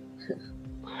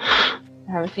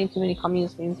 I haven't seen too many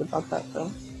communist memes about that,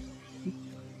 though.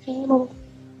 Tell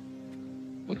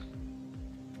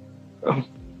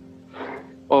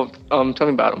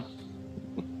me about him.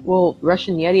 Well,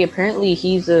 Russian Yeti, apparently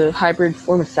he's a hybrid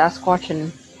form of Sasquatch,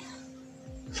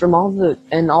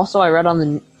 and also I read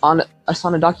I saw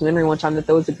in a documentary one time that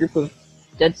there was a group of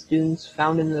dead students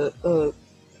found in the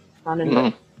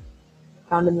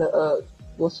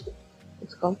what's it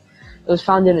called? It was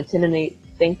found in a tin, and they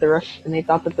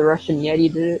thought that the Russian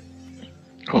Yeti did it.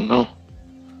 Oh no!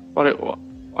 Why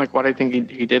do you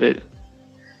think he did it?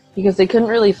 Because they couldn't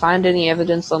really find any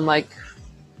evidence on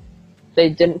they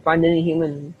didn't find any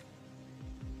human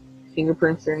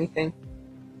fingerprints or anything.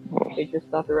 Oh. They just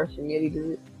thought the Russian Yeti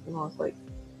did it, and I was like,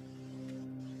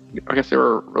 I guess they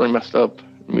were really messed up,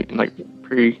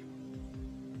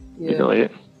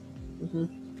 pre-mutilated. Mm-hmm.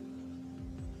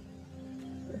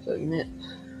 That's what you meant.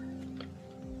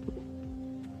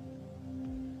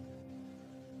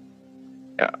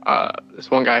 Yeah, this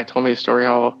one guy told me a story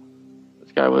how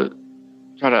this guy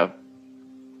got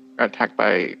attacked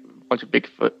by a bunch of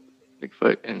Bigfoot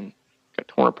and got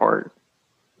torn apart.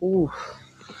 Ooh.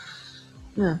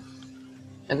 Yeah.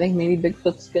 I think maybe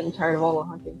Bigfoot's getting tired of all the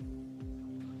hunting.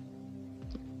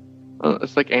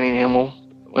 It's like any animal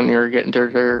when you're getting to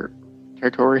their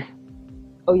territory.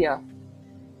 Oh yeah.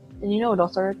 And you know what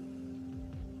else I read?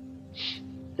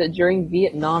 That during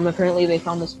Vietnam, apparently they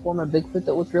found this form of Bigfoot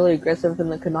that was really aggressive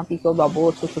and that could not be killed by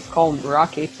bullets, which was called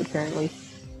rock apes, apparently.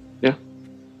 Yeah.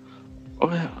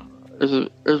 Oh yeah.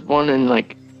 There's one in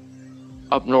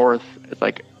up north. It's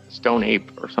like stone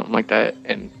ape or something like that,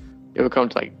 and it would come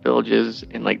to villages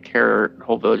and tear the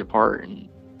whole village apart and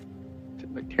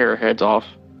tear their heads off,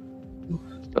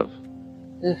 stuff.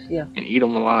 Yeah. And eat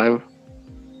them alive.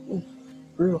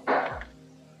 Brutal.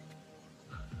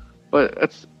 But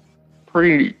it's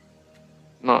pretty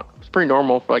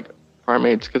normal for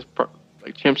primates, because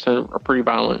chimps are pretty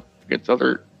violent against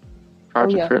other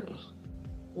tribes of critters.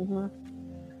 Mm-hmm.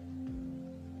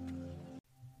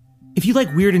 If you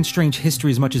like weird and strange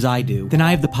history as much as I do, then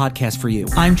I have the podcast for you.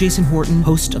 I'm Jason Horton,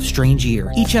 host of Strange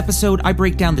Year. Each episode, I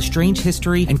break down the strange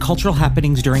history and cultural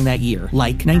happenings during that year,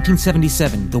 like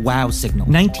 1977, the Wow Signal,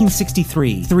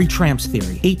 1963, Three Tramps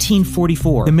Theory,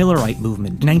 1844, the Millerite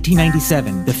Movement,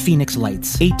 1997, the Phoenix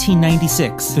Lights,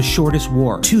 1896, the Shortest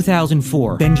War,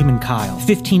 2004, Benjamin Kyle,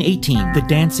 1518, the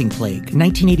Dancing Plague,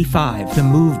 1985, the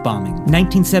Move Bombing,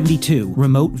 1972,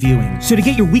 remote viewing. So to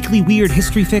get your weekly weird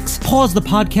history fix, pause the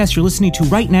podcast you're listening to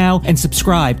right now and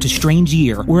subscribe to Strange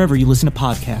Year wherever you listen to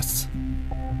podcasts.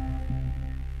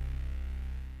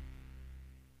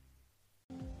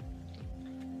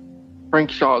 Frank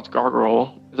Shaw's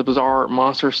gargoyle is a bizarre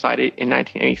monster sighted in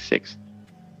 1986.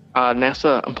 A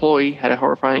NASA employee had a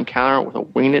horrifying encounter with a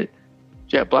winged,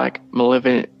 jet black,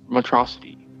 malevolent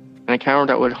monstrosity, an encounter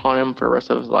that would haunt him for the rest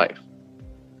of his life.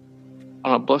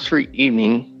 On a blustery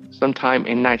evening, sometime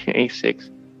in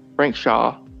 1986, Frank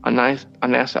Shaw, a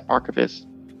NASA archivist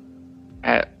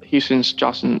at Houston's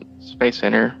Johnson Space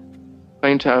Center,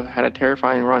 claimed to have had a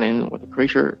terrifying run-in with a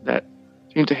creature that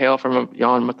seemed to hail from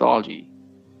beyond mythology.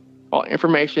 While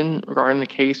information regarding the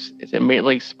case is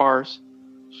admittedly sparse,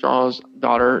 Shaw's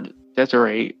daughter,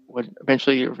 Desiree, would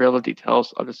eventually reveal the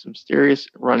details of this mysterious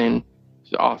run-in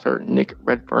to author Nick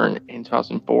Redfern in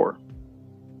 2004.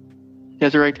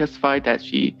 Desiree testified that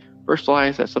she first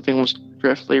realized that something was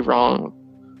drastically wrong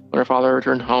when her father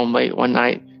returned home late one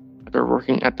night after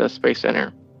working at the Space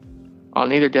Center. While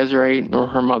neither Desiree nor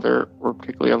her mother were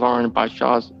particularly alarmed by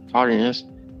Shaw's tardiness,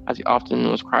 as he often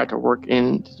was required to work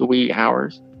into the wee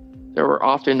hours, they were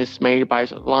often dismayed by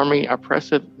his alarmingly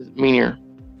oppressive demeanor.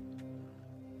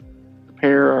 The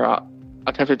pair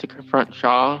attempted to confront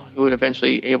Shaw, who would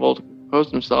eventually able to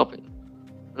compose himself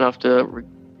enough to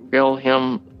regale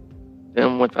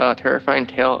them with a terrifying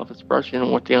tale of his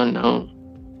brushing with the unknown.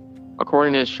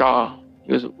 According to Shaw,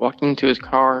 he was walking to his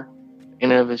car at the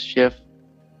end of his shift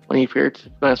when he appeared to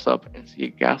glance up and see a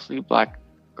ghastly black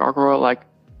gargoyle-like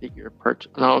figure perched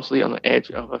anonymously on the edge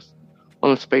of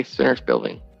one of the Space Center's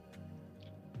building.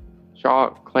 Shaw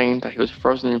claimed that he was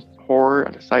frozen in horror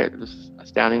at the sight of this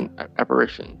astounding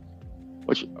apparition,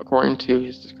 which, according to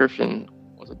his description,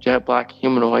 was a jet black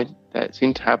humanoid that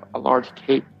seemed to have a large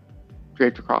cape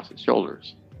draped across his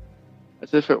shoulders.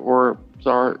 As if it were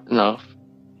bizarre enough,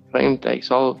 he claimed that he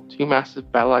saw two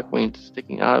massive bat-like wings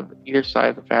sticking out of either side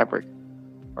of the fabric,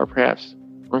 or perhaps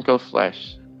wrinkled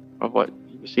flesh of what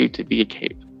he perceived to be a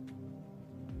cape.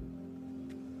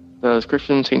 The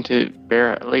description seemed to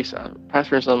bear at least a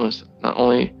passing resemblance not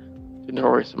only to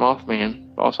notorious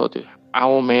Mothman, but also to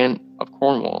Owlman of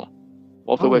Cornwall,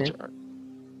 both of which are...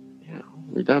 Yeah,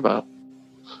 read that about.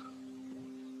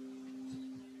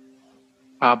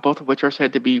 Both of which are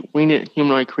said to be winged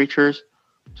humanoid creatures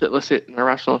to elicit an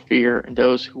irrational fear in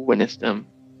those who witness them.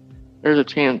 There is a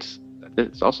chance that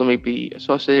this also may be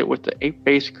associated with the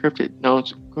ape-based cryptid known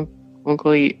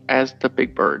colloquially as the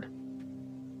Big Bird.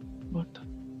 What the?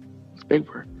 What's Big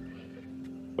Bird?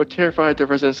 What terrified the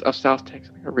residents of South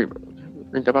Texas? I can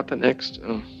read about that next.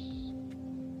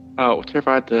 What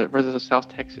terrified the residents of South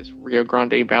Texas, Rio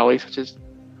Grande Valley, such as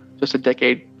just a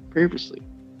decade previously.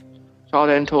 Shaw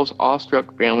then told his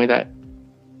awestruck family that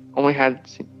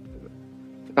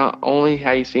not only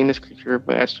had he seen this creature,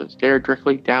 but had stared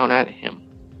directly down at him.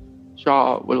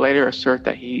 Shaw would later assert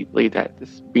that he believed that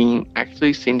this being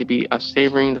actually seemed to be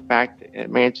savoring the fact that it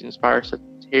managed to inspire such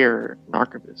terror in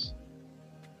archivists.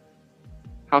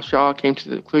 How Shaw came to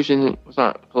the conclusion was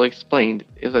not fully explained.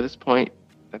 It was at this point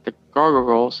that the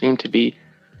gargoyle seemed to be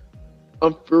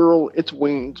unfurl its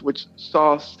wings, which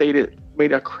Shaw stated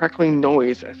made a crackling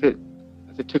noise as it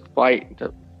took flight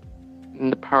in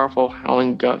the powerful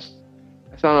howling gusts.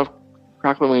 The sound of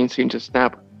crackling wings seemed to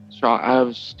snap Shaw out of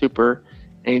his stupor,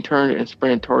 and he turned and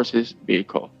sprinted towards his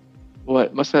vehicle.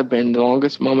 What must have been the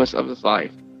longest moments of his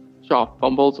life, Shaw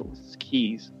fumbled with his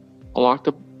keys, unlocked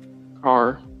the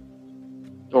car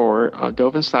door,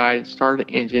 dove inside, started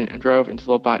the engine, and drove into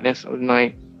the blackness of the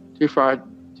night, too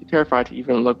terrified to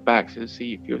even look back to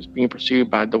see if he was being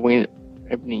pursued by the winged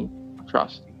ebony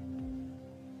atrocity.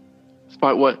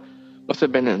 Despite what must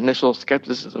have been an initial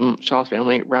skepticism, Shaw's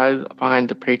family rallied behind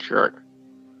the patriarch,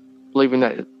 believing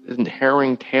that his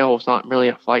harrowing tale was not merely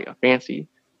a flight of fancy,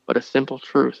 but a simple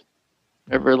truth.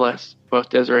 Nevertheless, both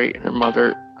Desiree and her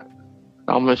mother,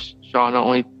 Thomas Shaw, not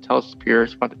only tells his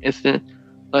peers about the incident,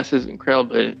 less his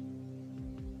incredibility,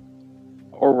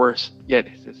 or worse yet,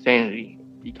 his insanity,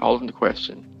 be called into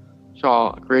question.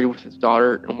 Shaw agreed with his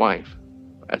daughter and wife.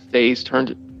 As days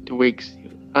turned to weeks, he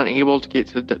was unable to get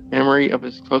to the memory of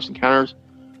his close encounters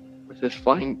with his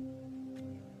flying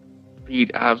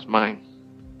feed out of his mind.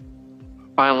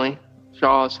 Finally,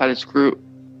 Shaw decided to screw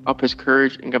up his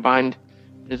courage and combined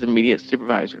his immediate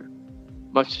supervisor.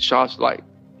 Much to Shaw's delight,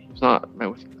 he was not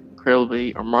met with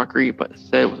incredulity or mockery, but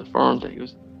instead was informed that he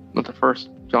was not the first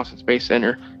Johnson Space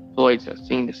Center employees to have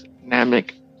seen this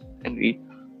dynamic entity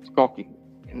skulking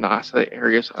in the isolated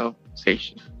areas of the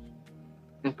station.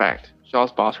 In fact,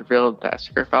 Shaw's boss revealed that a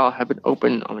secret file had been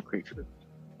opened on the creature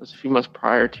just a few months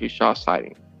prior to Shaw's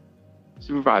sighting. The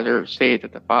supervisor stated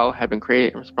that the file had been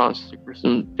created in response to the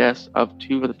gruesome deaths of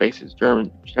two of the base's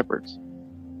German shepherds.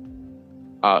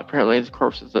 Apparently, the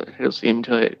corpses of hideously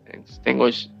mutilated and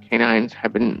extinguished canines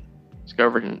had been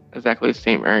discovered in exactly the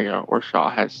same area where Shaw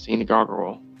had seen the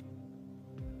gargoyle.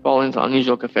 Following the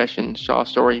unusual confession, Shaw's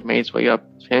story made its way up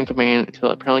the chain of command until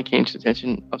it apparently came to the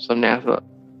attention of some NASA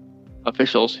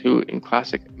officials who, in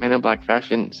classic Men in Black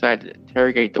fashion, decided to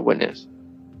interrogate the witness.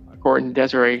 According to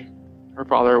Desiree, her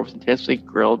father was intensely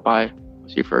grilled by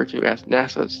what she referred to as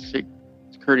NASA's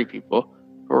security people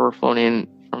who were flown in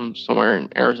from somewhere in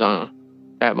Arizona.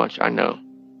 That much I know.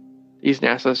 These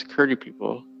NASA security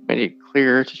people made it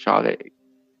clear to Shaw that it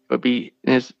would be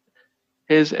in his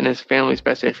and his family's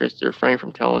best interest to refrain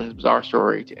from telling his bizarre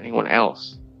story to anyone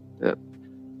else.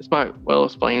 This might well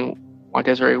explain why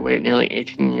Desiree waited nearly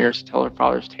 18 years to tell her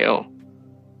father's tale.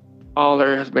 While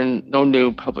there has been no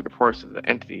new public reports of the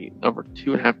entity in over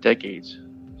 2.5 decades,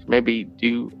 which may be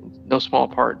due in no small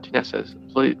part to NASA's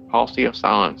policy of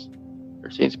silence,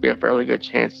 there seems to be a fairly good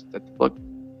chance that the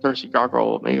bloodthirsty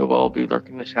gargoyle may well be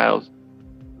lurking in the shadows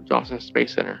of Johnson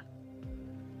Space Center,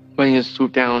 waiting to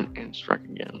swoop down and strike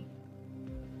again.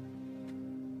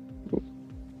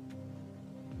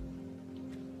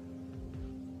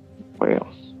 What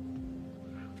else?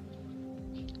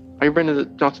 Have you been to the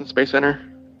Johnson Space Center?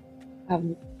 Have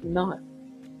not.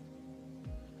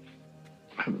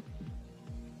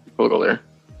 We'll go there.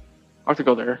 I have to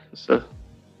go there. Check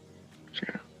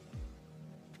it out.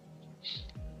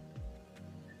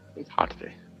 It's hot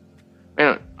today.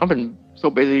 Man, I've been so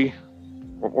busy.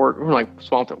 We're like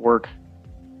swamped at work.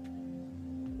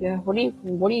 Yeah. What do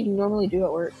you normally do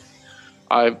at work?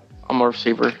 I'm a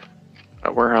receiver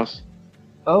at warehouse.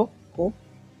 Oh, cool.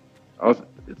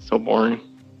 It's so boring.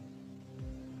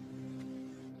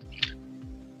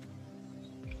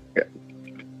 Yeah.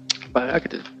 But I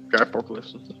get to drive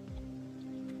forklifts and stuff.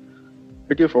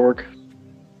 I do it for work.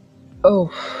 Oh,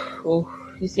 well,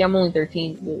 you see, I'm only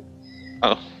 13, but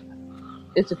Oh.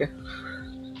 it's okay.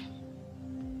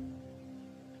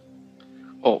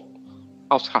 Oh,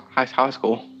 I was high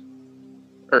school.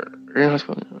 Or in high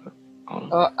school.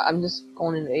 I'm just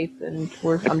going into 8th, and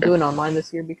I'm doing online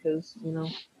this year because,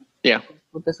 Yeah.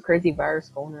 with this crazy virus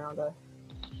going around,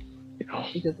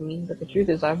 because but the truth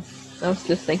is, I was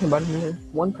just thinking about it, and if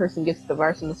one person gets the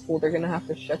virus in the school, they're going to have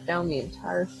to shut down the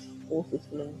entire school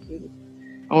system in the city.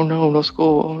 Oh no, no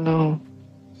school, oh no.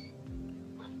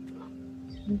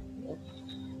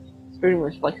 It's pretty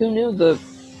much, like, who knew the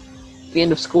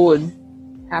end of school would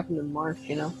happen in March,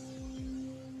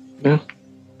 Yeah.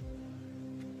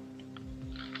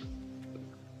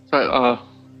 So,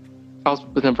 how's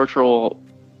been a virtual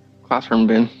classroom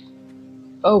been?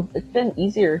 Oh, it's been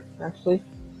easier, actually.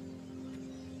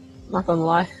 Not gonna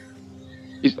lie.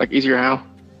 Like easier how?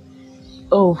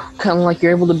 Oh, kind of like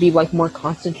you're able to be like more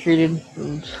concentrated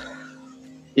and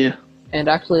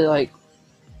actually like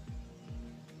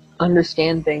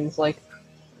understand things like.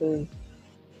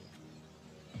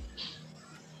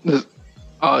 Is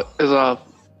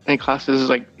any classes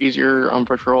like easier on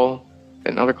virtual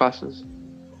than other classes?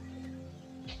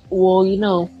 Well,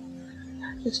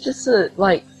 it's just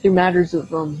like through matters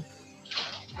of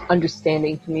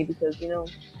understanding to me because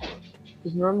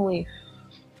because normally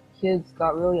kids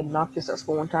got really obnoxious at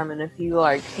school one time, and if you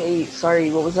like, hey,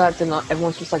 sorry, what was that? Then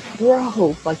everyone's just like,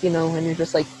 bro, like and you're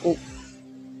just like, oh,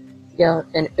 yeah,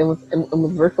 and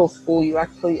with virtual school, you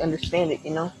actually understand it,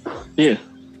 Yeah.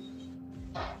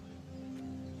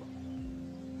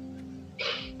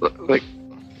 Like,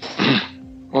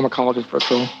 all my college is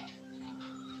virtual.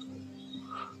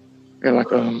 Yeah,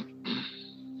 like a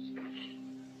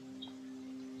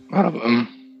lot of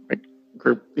like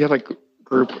group. You have like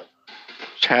group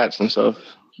chats and stuff.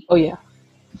 Oh yeah.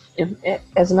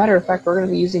 As a matter of fact, we're going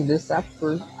to be using this app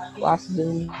for classes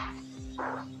in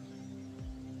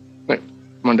like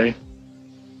Monday.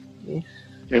 Yeah.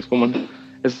 Yeah, school Monday.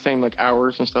 It's the same like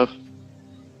hours and stuff.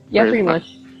 Yeah, pretty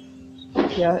much.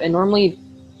 Yeah, and normally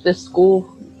the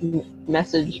school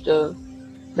messaged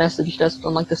us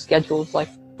on like the schedules, like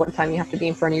what time you have to be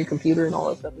in front of your computer and all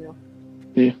that stuff.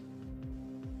 Yeah.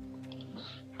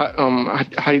 How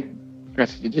I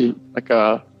guess you do like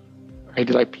I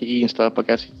do like PE and stuff. I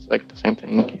guess it's like the same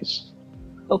thing.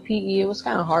 Oh, PE, it was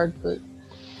kind of hard, but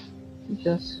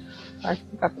I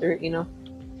got through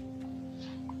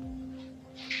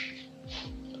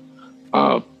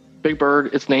it, Big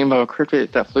Bird is named of a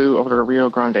cryptid that flew over the Rio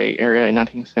Grande area in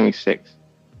 1976.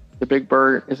 The Big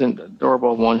Bird is an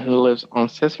adorable one who lives on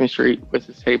Sesame Street with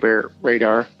his Hey Bear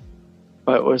radar,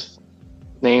 but was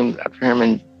named after him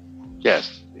in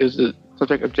jest. It was the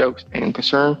subject of jokes and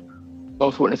concern.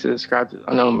 Both witnesses described the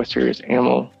unknown mysterious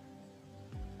animal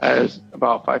as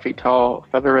about 5 feet tall,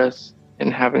 featherless,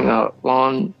 and having a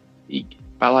long beak,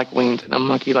 bat-like wings, and a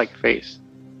monkey-like face.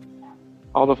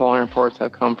 All the following reports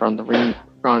have come from the Rio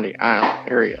Grande Island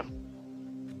area.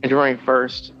 And January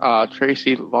 1st,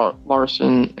 Tracy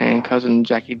Larson and cousin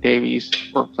Jackie Davies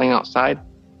were playing outside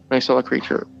when they saw a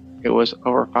creature. It was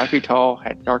over 5 feet tall,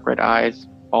 had dark red eyes,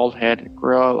 bald head,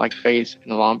 gorilla-like face,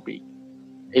 and a long beak.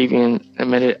 Avian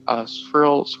emitted a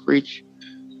shrill screech.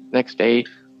 Next day,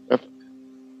 their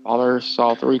father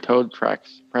saw 3 toed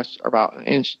tracks pressed about an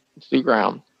inch into the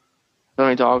ground. The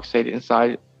family dog stayed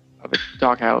inside of a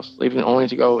doghouse, leaving only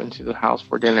to go into the house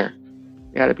for dinner.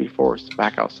 They had to be forced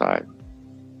back outside.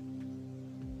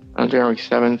 On January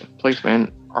 7th,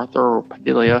 policeman Arthur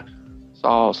Padilla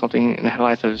saw something in the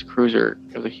headlights of his cruiser.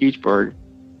 It was a huge bird.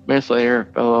 Minutes later,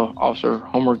 fellow officer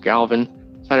Homer Galvin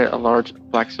sighted a large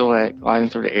black silhouette gliding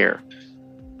through the air.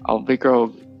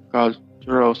 Alvaro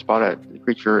Gauduro spotted the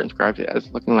creature and described it as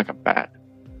looking like a bat.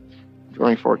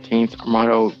 January 14th,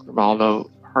 Armando Grimaldo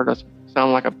heard a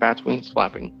sound like a bat's wings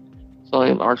flapping.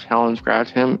 Suddenly, large talons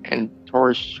grabbed him and tore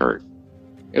his shirt.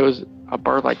 It was a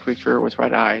bird-like creature with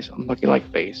red eyes, a monkey-like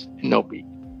face, and no beak.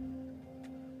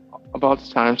 About this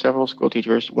time, several school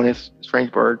teachers witnessed a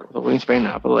strange bird with a wingspan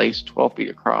of at least 12 feet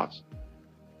across.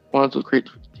 One of the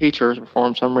teachers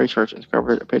performed some research and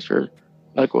discovered a picture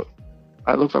that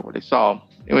looked like what they saw.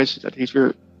 The image that the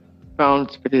teacher found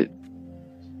depicted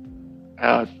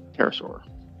a pterosaur.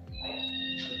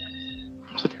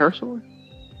 What's a pterosaur?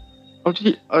 Oh, did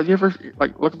you ever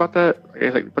look about that?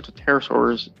 It's like a bunch of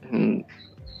pterosaurs and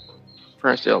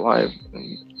apparently still alive.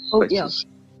 Oh, yeah.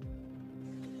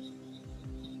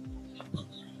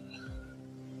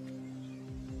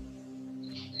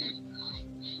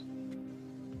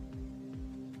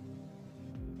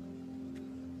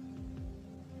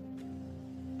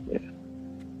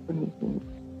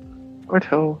 What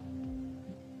hell?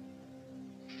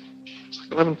 It's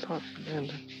like 11 o'clock.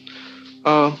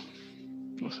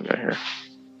 What's we got here?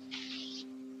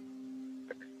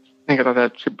 I think I thought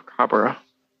that chupacabra.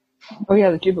 Oh yeah,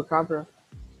 the chupacabra.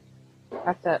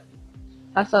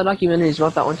 I saw documentaries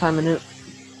about that one time, and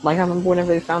I remember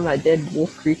whenever they found that dead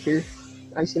wolf creature.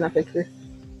 Have you seen that picture?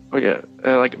 Oh yeah,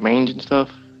 like mange and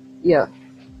stuff. Yeah.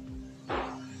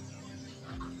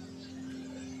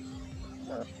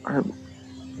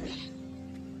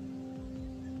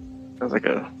 There's like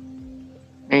a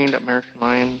maned American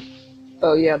lion.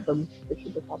 Oh yeah, the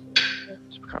chupacabra.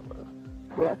 Chupacabra.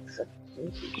 Yeah.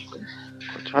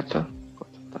 Cochata.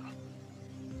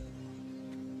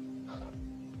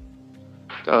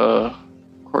 The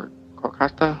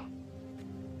Corcata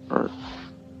or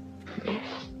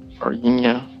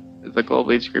Yinya is a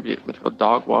globally distributed mythical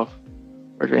dog wolf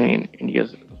originating in India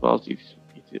as well as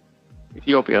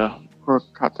Ethiopia.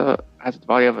 Corcata has the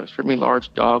body of an extremely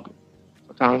large dog,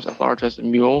 sometimes as large as a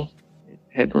mule. Its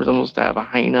head resembles that of a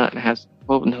hyena and has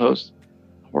cloven hooves,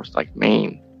 a horse-like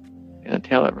mane, and a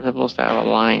tail that resembles that of a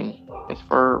lion. Its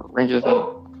fur ranges in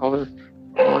color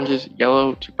from oranges,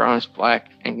 yellow to brownish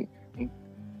black, and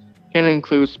can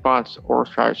include spots or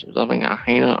stripes resembling a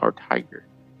hyena or tiger.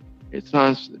 It's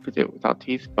not depicted without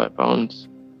teeth but bones.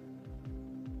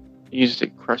 It uses to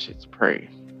crush its prey.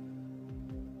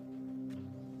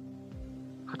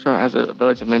 Kotra has the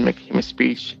ability to mimic human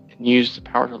speech and use the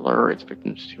power to lure its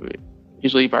victims to it,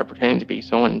 usually by pretending to be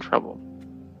someone in trouble.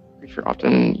 The creature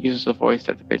often uses a voice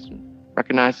that the victim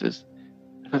recognizes,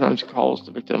 and sometimes calls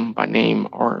the victim by name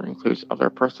or includes other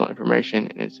personal information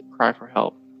in its cry for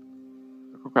help.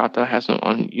 Kokata has no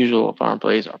unusual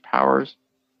vulnerabilities or powers,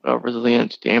 but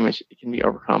resilient to damage it can be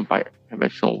overcome by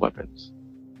conventional weapons.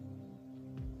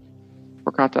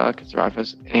 Kokata can survive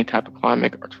as any type of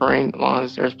climate or terrain as long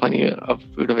as there is plenty of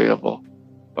food available,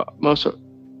 but most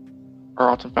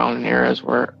are often found in areas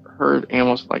where herd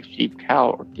animals like sheep, cow,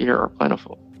 or deer are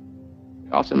plentiful.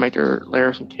 They often make their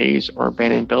lairs in caves or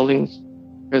abandoned buildings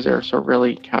because they are so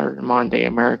rarely encountered in modern-day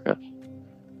America.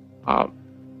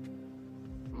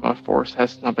 Force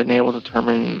has not been able to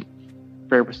determine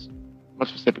very much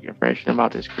specific information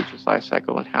about this creature's life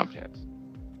cycle and habitats.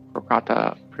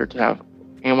 Kokata appear to have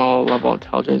animal-level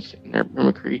intelligence, and their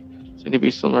mimicry seem to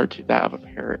be similar to that of a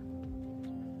parrot.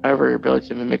 However, their ability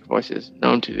to mimic voices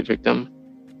known to the victim,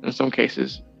 and in some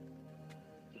cases,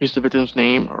 use the victim's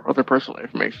name or other personal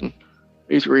information,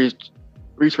 leads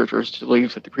researchers to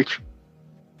believe that the creature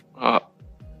has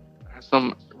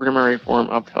some rudimentary form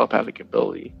of telepathic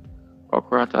ability. While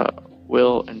Kokata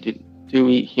will and do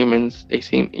eat humans, they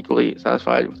seem equally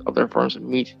satisfied with other forms of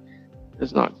meat.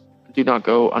 Do not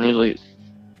go unusual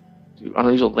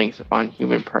lengths to find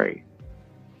human prey.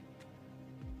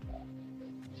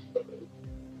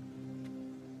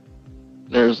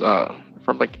 There's accounts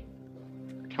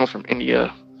from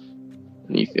India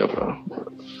and Ethiopia.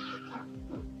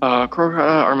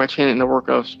 Kokata are mentioned in the work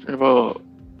of Strabo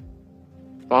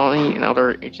Bani and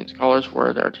other ancient scholars,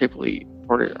 where they are typically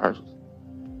reported are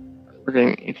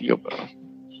in Ethiopia.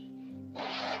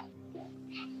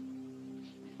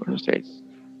 United States.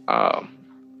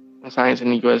 Science in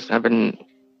the U.S. have been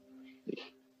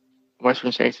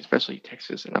Western states, especially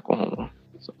Texas and Oklahoma.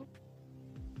 So,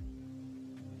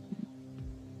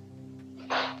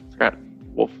 it's got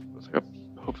wolf. It's like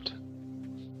a hoofed.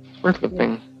 It's a good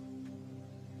thing.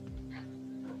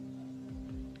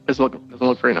 Doesn't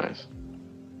look very nice.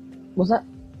 What's that?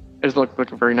 It doesn't look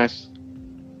like a very nice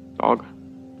dog.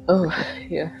 Oh,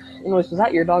 yeah. Anyways, was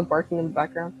that your dog barking in the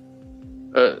background?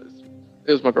 It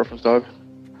was my girlfriend's dog.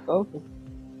 Oh, okay.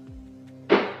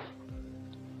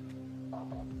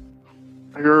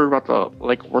 Have you heard about the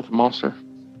Lake Worth monster?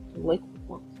 Lake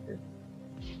monster.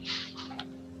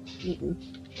 I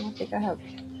don't think I have.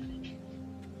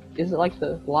 Is it like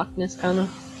the Loch Ness kind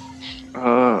of?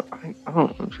 I don't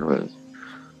know. I'm sure it is.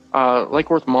 Lake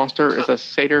Worth monster is a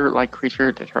satyr-like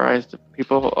creature that terrorized the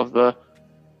people of the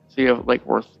city of Lake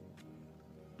Worth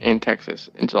in Texas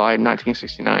in July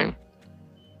 1969.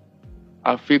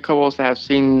 A few couples that have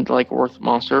seen the Lake Worth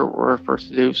monster were first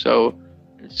to do so,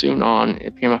 and soon on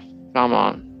it became a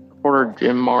phenomenon. Reporter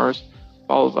Jim Mars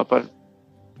followed up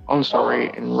on the story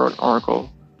and wrote an article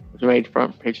which made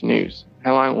front page news. The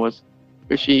headline was,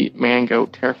 "Fishy man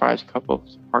goat terrifies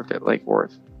couples parked at Lake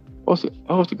Worth." It's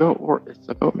the goat, or it's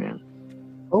the goat man.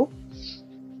 Oh.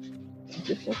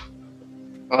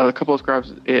 The couple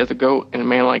describes it as a goat and a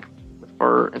man-like with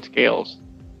fur and scales.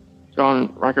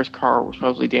 John Riker's car was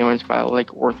supposedly damaged by a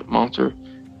Lake Worth monster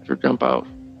after dumped out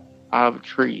of a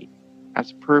tree.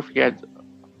 As proof, he had a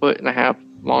 1.5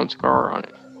 foot long scar on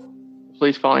it. The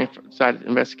police finally decided to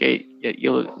investigate, yet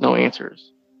yielded no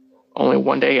answers. Only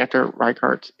one day after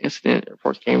Reichardt's incident,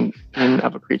 reports came in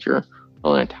of a creature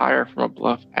rolling a tire from a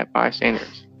bluff at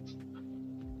bystanders.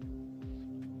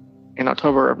 In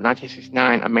October of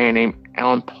 1969, a man named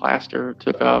Alan Plaster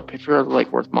took a picture of the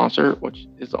Lake Worth monster, which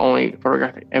is the only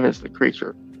photographic evidence of the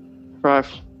creature. The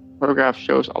photograph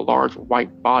shows a large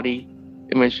white body.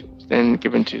 The image was then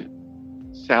given to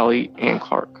Sally Ann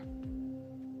Clark.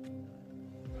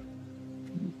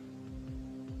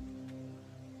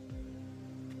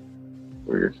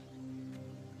 Weird.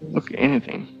 Look at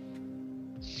anything.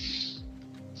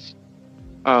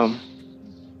 The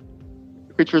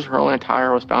creature's hurling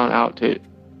attire was found out to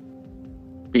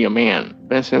be a man.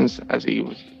 Benson's, as he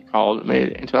was called,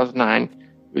 admitted in 2009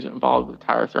 he was involved with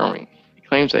tire throwing. He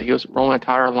claims that he was rolling a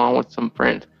tire along with some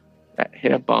friends that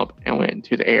hit a bump and went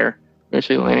into the air,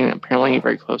 eventually landing apparently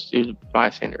very close to the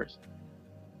bystanders.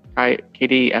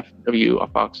 KDFW, a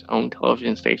Fox-owned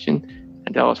television station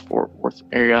in Dallas-Fort Worth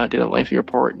area, did a lengthy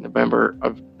report in November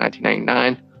of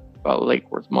 1999 about the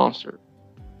Lake Worth monster.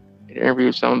 It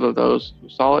interviewed some of those who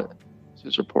saw it,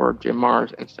 since reporter Jim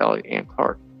Mars and Sally Ann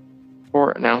Clark. The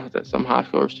report announced that some high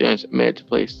school students admitted to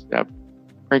police that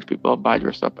pranked people by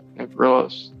dressed up in a gorilla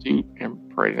suit and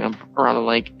parading them around the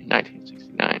lake in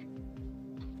 1969.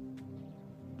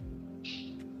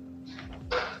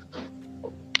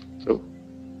 So,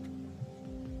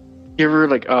 you ever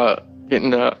get in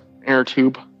the inner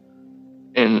tube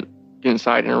and get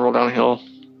inside and roll down a hill?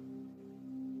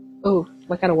 Oh,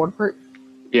 like at a water park?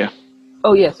 Yeah.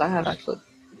 Oh yes, I have actually.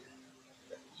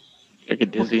 I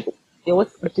get dizzy. Yeah,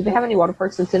 do they have any water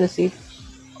parks in Tennessee?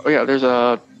 Oh yeah, there's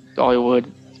a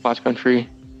Dollywood, Splash Country.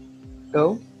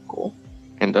 Oh, cool.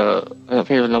 And I think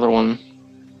there's another one,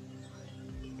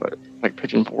 but like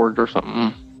Pigeon Forge or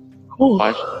something. Cool.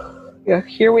 Splash. Yeah,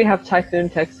 here we have Typhoon,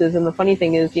 Texas, and the funny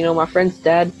thing is, my friend's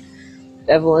dad,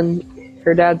 Evelyn,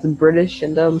 her dad's British,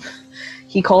 and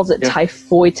he calls it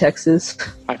Typhoid, Texas.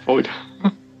 Typhoid.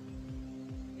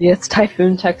 Yeah, it's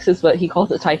Typhoon, Texas, but he calls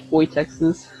it Typhoid,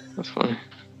 Texas. That's funny.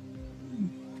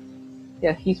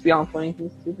 Yeah, he's beyond funny.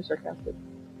 He's super sarcastic.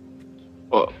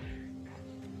 Well,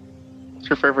 what's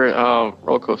your favorite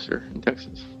roller coaster in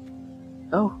Texas?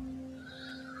 Oh.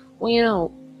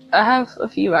 Well, I have a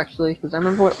few actually, because I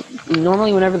remember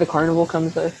normally whenever the carnival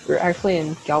comes, we're actually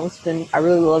in Galveston. I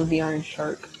really love the Iron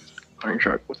Shark. Iron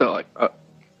Shark? What's that like?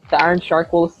 The Iron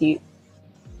Shark will see.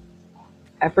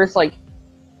 At first,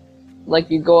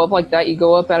 you go up like that, you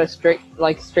go up at a straight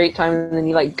time, and then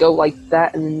you go like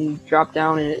that, and then you drop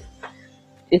down, and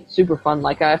it's super fun.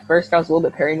 At first I was a little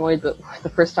bit paranoid, but the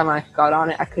first time I got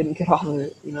on it, I couldn't get off of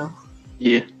it,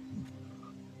 Yeah.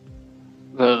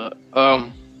 The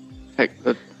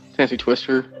Tennessee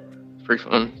Twister is pretty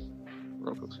fun.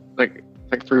 Like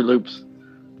 3 loops.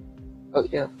 Oh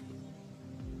yeah.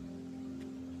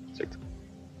 It's like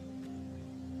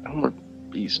Elmer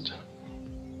Beast.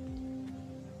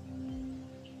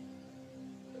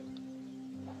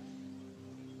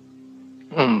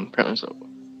 Apparently there's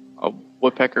a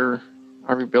woodpecker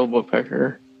Ivory-billed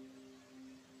woodpecker.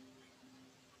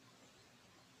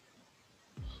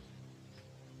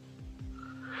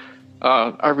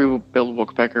 Ivory-billed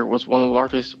woodpecker was one of the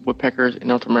largest woodpeckers in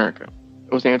North America.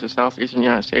 It was named to southeastern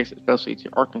United States, especially to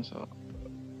Arkansas.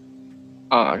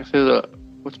 I guess there's a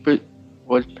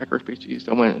woodpecker species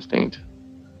that went extinct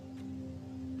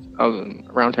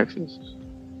around Texas.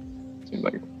 Seems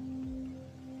like.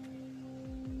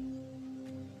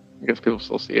 I guess people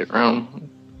still see it around.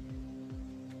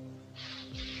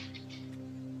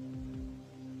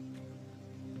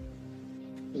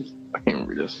 I can't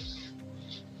read this.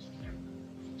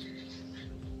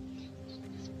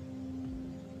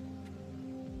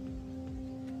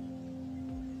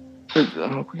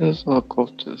 Let's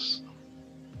quote this.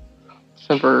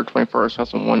 December 21st,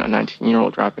 2001, a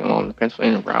 19-year-old driving along the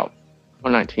Pennsylvania Route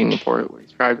 119 reported what he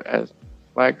described as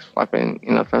flags flapping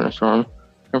in a thunderstorm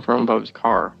came from above his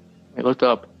car. He looked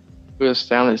up. He was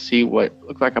astounded to see what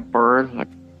looked like a bird, like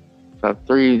a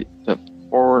 3 to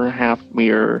 4.5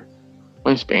 meter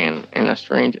wingspan, and a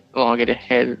strange elongated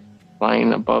head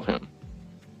flying above him.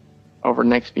 Over the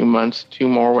next few months, 2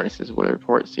 more witnesses would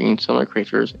report seeing similar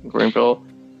creatures in Greenville.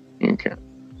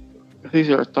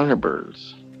 These are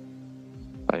thunderbirds.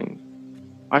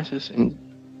 Why is this in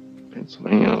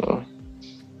Pennsylvania though?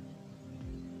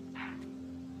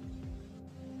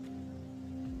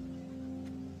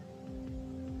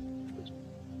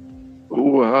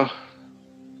 Ooh,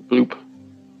 bloop.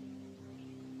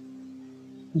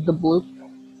 The bloop?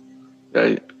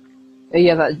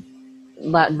 Yeah,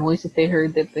 that noise that they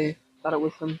heard that they thought it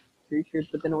was some creature,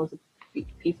 but then it was a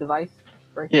piece of ice.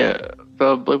 Right? Yeah,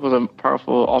 the bloop was a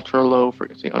powerful ultra-low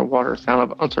frequency underwater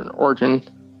sound of uncertain origin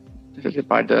detected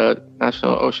by the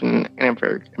National Ocean and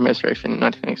Atmospheric Administration in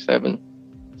 1997,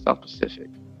 South Pacific.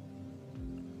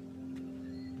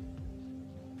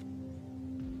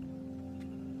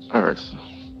 Alright.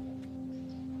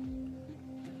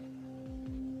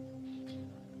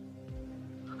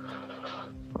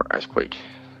 Or icequake.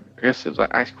 I guess it was an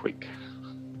icequake.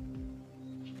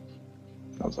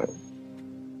 Sounds like.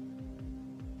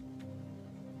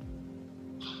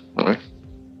 Anyway.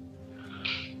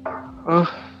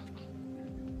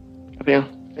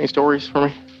 Any stories for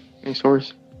me? Any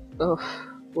stories? Oh,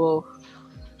 well.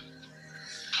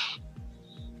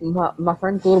 My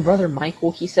friend's little brother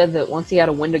Michael, he said that once he had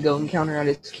a Wendigo encounter at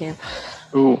his camp.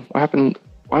 Ooh, what happened?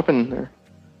 What happened there?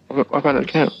 What happened at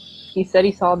the camp? He said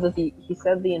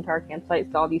the entire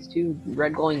campsite saw these 2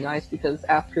 red glowing eyes because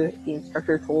after the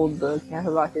instructor told the camp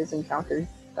about his encounter,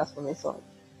 that's when they saw it.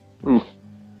 Ooh.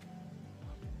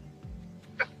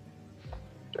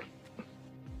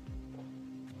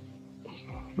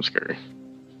 That's scary.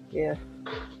 Yeah.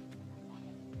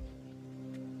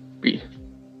 B.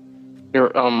 You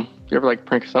ever like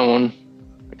prank someone,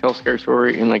 like tell a scary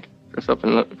story and like dress up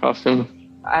in a costume?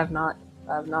 I have not,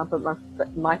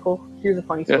 but Michael, here's a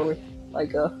funny story.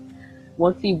 Like,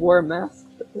 once he wore a mask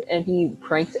and he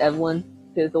pranked Evelyn,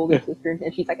 his older sister,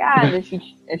 and she's like, and then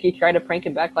she tried to prank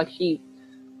him back, like she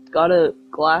got a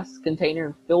glass container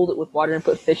and filled it with water and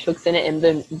put fish hooks in it, and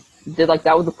then did like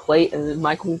that with a plate, and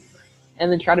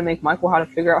then tried to make Michael how to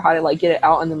figure out how to like get it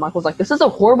out, and then Michael's like, "This is a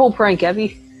horrible prank,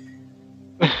 Evie."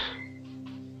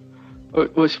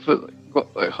 Was she put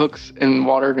like, hooks in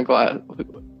water and glass?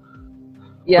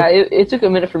 Yeah, it took a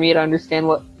minute for me to understand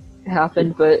what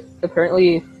happened, but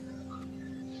apparently,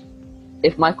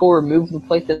 if Michael removed the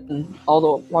plate, then all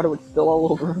the water would spill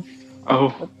all over him.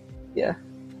 Oh. But, yeah,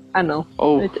 I know.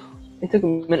 Oh. It took a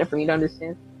minute for me to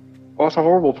understand. Well, that's a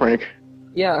horrible prank.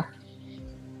 Yeah.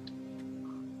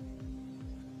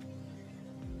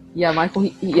 Yeah,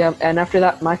 Michael. And after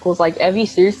that, Michael's like, "Evie,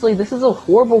 seriously, this is a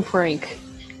horrible prank."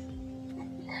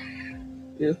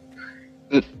 Yeah.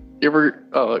 You ever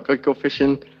like go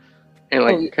fishing and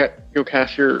like go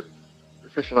cast your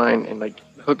fishing line and like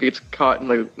the hook gets caught in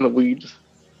the weeds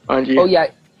behind you? Oh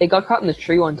yeah, it got caught in the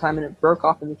tree one time and it broke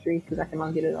off in the tree because I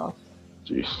cannot get it off.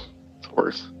 Jeez, it's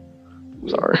worse. I'm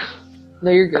sorry. No,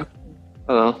 you're good.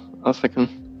 I don't know. I was thinking,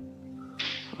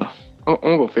 I'm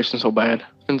gonna go fishing so bad.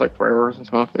 It's been like forever since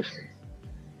I went fishing.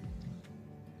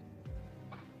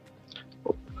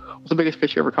 What's the biggest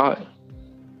fish you ever caught?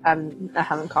 I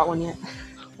haven't caught one yet.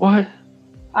 What?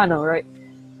 I know, right?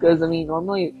 Because I mean,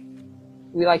 normally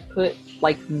we like put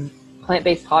like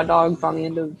plant-based hot dogs on the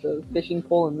end of the fishing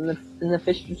pole, and then the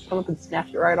fish just come up and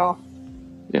snatch it right off.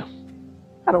 Yeah.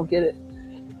 I don't get it.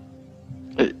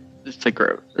 It's like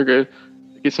they're good.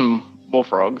 Get some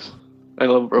bullfrogs. I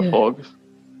love bullfrogs.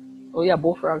 Oh yeah,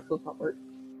 bullfrogs does not work.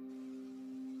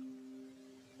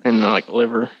 And like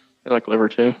liver. I like liver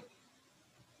too.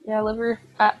 Yeah, liver.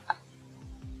 I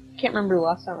can't remember the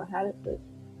last time I had it, but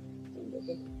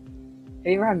Have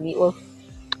you ever had meatloaf?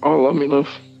 Oh, I love meatloaf.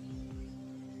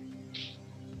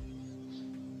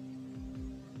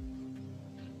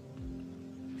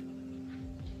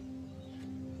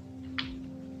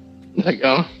 Like,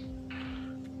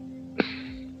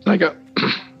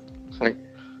 like,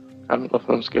 I don't know if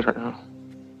that's good right now.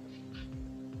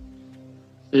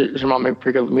 Does your mom make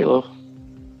pretty good meatloaf?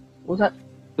 What's that?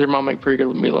 Does your mom make pretty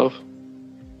good meatloaf?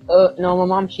 No, my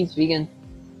mom, she's vegan.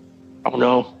 Oh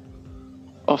no.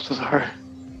 Oh, so sorry.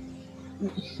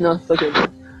 No, it's okay.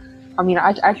 I mean,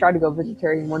 I tried to go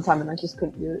vegetarian one time and I just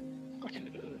couldn't do it.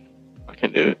 I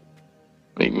can do it.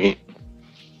 I eat meat.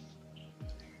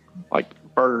 Like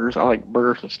burgers. I like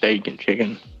burgers and steak and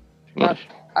chicken. Too much.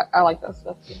 I like that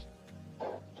stuff too.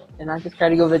 And I just tried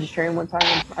to go vegetarian one time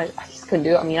and I just couldn't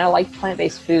do it. I mean, I like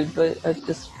plant-based food, but I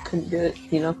just couldn't do it,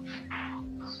 you know?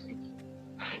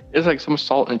 There's like some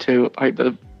salt in it too. Like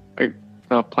the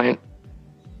plant.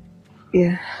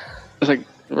 Yeah. It's like,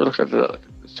 it looks like the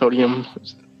sodium.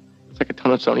 It's like a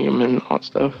ton of sodium and all that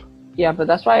stuff. Yeah, but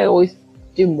that's why I always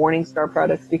do Morningstar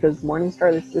products, because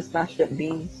Morningstar is just mashed up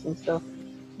beans and stuff.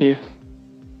 Yeah.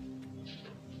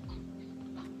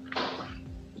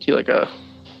 Do you like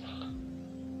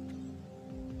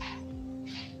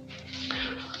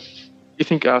you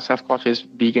think Sasquatch is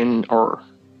vegan or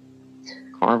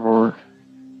carnivore?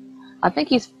 I think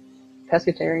he's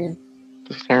pescatarian.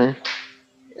 Vegetarian?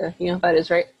 Yeah, you know what that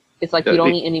is, right? It's like Yeah, you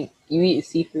don't eat any, you eat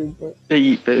seafood, but They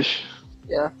eat fish.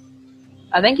 yeah.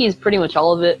 I think he's pretty much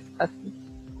all of it.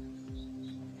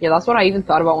 Yeah, that's what I even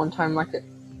thought about one time. Like,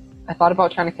 I thought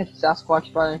about trying to catch a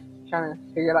Sasquatch by trying to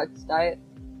figure out its diet.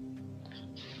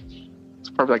 It's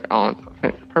probably like an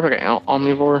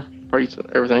omnivore. Probably eats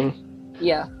everything.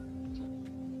 Yeah.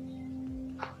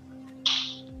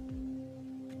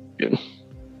 Good.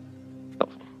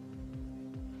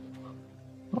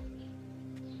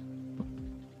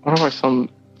 I wonder why some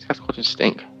Sasquatches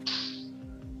stink.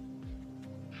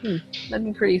 That'd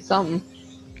be pretty something.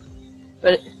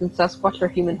 But since Sasquatch are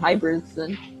human hybrids,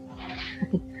 then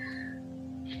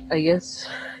I guess.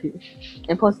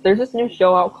 And plus, there's this new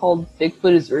show out called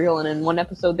Bigfoot is Real, and in one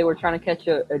episode they were trying to catch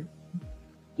a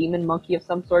demon monkey of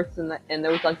some sorts, and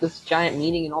there was like this giant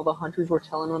meeting, and all the hunters were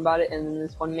telling them about it, and then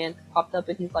this one man popped up,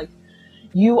 and he's like,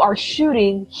 "You are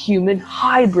shooting human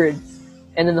hybrids,"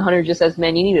 and then the hunter just says,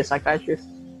 "Man, you need a psychiatrist."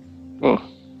 Oh,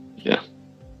 yeah.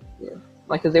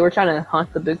 Like, because they were trying to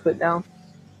hunt the Bigfoot down.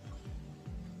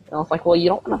 And I was like, well, you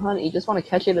don't want to hunt it, you just want to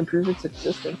catch it and prove its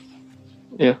existence.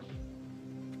 Yeah.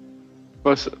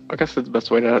 Well, I guess the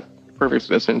best way to prove its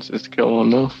existence is to kill one,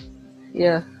 though.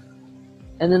 Yeah.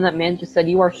 And then that man just said,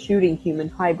 "You are shooting human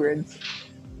hybrids."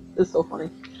 It's so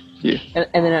funny. Yeah.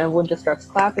 And then everyone just starts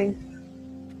clapping.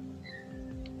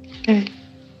 Hey.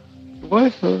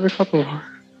 What? What are we talking about?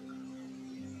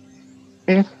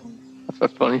 Yeah.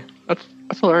 That's funny. That's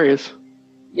hilarious.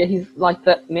 Yeah, he's like,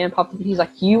 that man popped up, and he's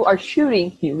like, "You are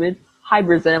shooting human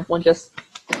hybrids," and everyone just...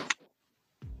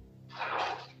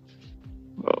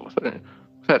 Oh, what's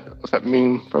that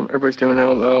meme from everybody's doing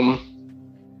now?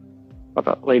 About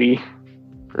that lady,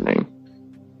 her name.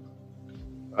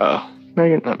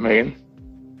 Megan, not Megan.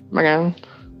 Megan.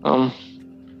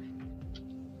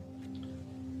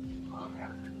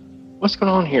 What's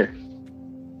going on here?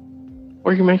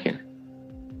 What are you making?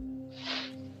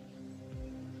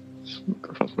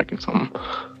 Girlfriend's making something.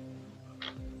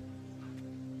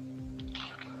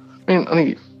 Man, I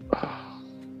think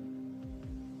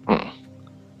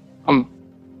I'm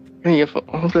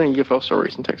getting UFO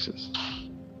stories in Texas.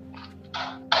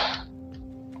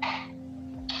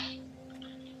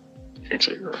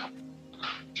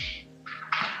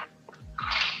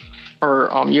 Are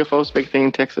UFOs a big thing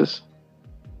in Texas?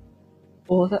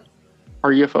 What was it?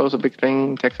 Are UFOs a big thing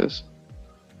in Texas?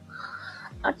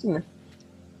 Actually,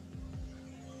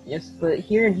 yes, but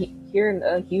here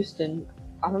in Houston,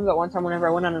 I remember that one time whenever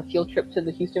I went on a field trip to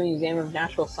the Houston Museum of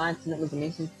Natural Science, and it was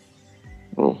amazing.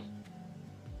 Oh.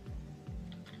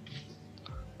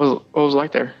 What was it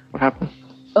like there? What happened?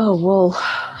 Oh, well,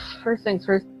 first things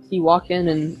first, you walk in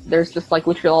and there's just like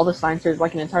literally all the science. There's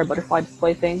like an entire butterfly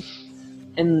display thing.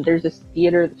 And there's this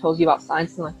theater that tells you about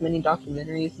science and like many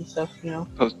documentaries and stuff, you know?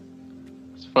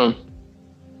 It's fun.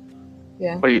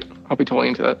 Yeah. I'll be totally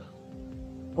into that.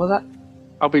 What was that?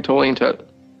 I'll be totally into that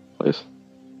place.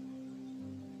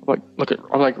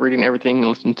 I like reading everything and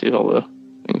listening to all the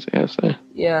things they have to say.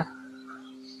 Yeah.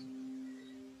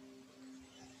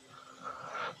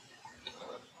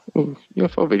 Ooh,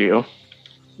 UFO video.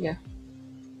 Yeah.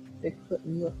 Bigfoot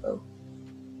and UFO.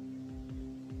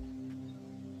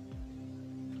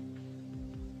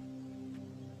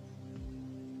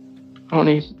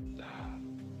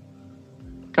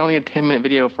 apparently a 10-minute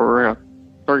video for a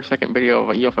 30-second video of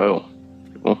a UFO.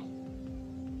 People.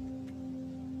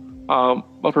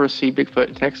 Motorists see Bigfoot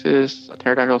in Texas. A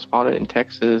pterodactyl spotted in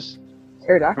Texas.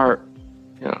 Pterodactyl?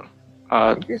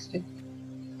 Interesting.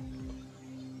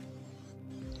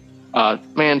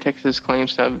 Man in Texas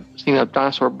claims to have seen a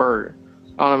dinosaur bird.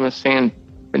 Anonymous San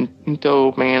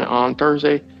Benito man on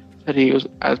Thursday said he was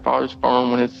at his father's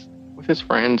farm with his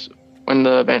friends when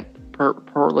the event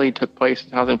purportedly took place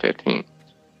in 2015. He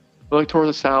looked towards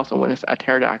the south and witnessed a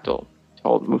pterodactyl,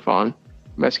 told MUFON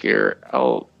investigator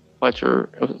L. Fletcher.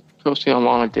 It was coasting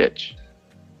along a ditch.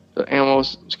 The animal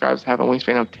was described as having a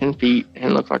wingspan of 10 feet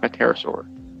and looked like a pterosaur.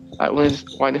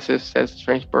 Witnesses says the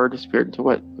strange bird disappeared into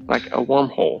what looked like a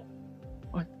wormhole.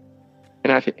 What?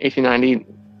 In 1890,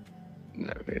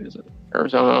 is it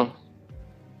Arizona?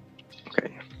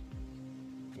 Okay.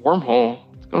 Wormhole?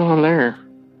 What's going on there?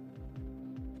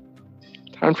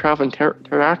 Time traveling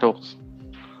pterodactyls.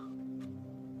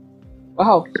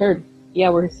 Wow, yeah,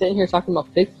 we're sitting here talking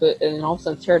about Bigfoot, and then all of a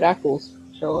sudden pterodactyls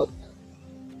show up.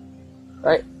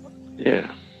 Right?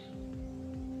 Yeah.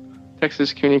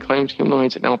 Texas community claims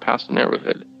humanoids in El Paso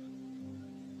neighborhood.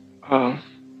 A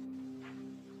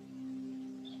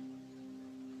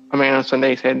man on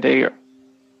Sunday said they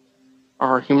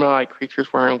are human-like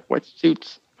creatures wearing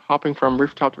wetsuits, hopping from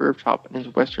rooftop to rooftop in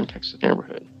his western Texas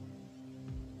neighborhood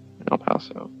in El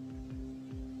Paso.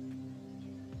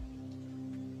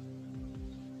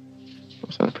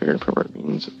 What's that period for what it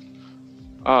means?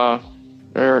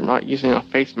 They're not using a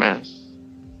face mask.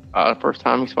 The first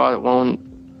time he spotted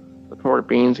one reported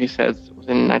beans, he says, was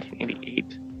in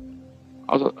 1988.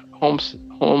 I was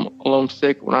home alone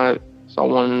sick when I saw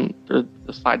one through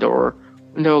the side door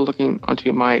window looking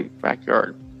onto my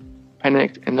backyard.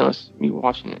 Panicked and noticed me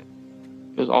watching it.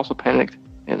 He was also panicked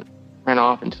and ran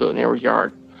off into the neighbor's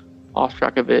yard. Lost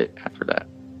track of it after that.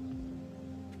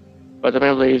 But the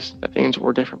man believes that things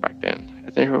were different back then.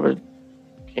 As the neighborhood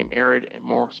became arid and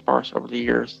more sparse over the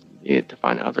years, they needed to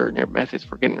find other methods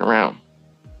for getting around.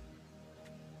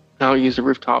 Now use the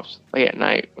rooftops late at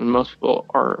night when most people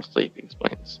are asleep, he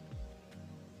explains.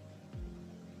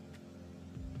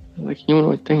 They're like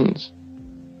humanoid things.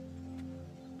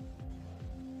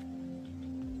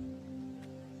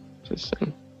 Just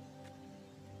saying.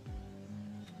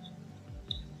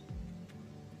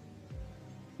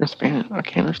 You're Spanish. I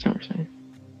can't understand what you're saying.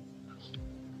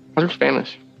 How's your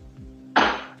Spanish?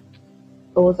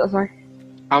 Oh, what's that, sorry?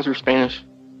 How's your Spanish?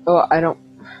 Oh, I don't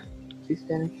speak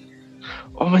Spanish.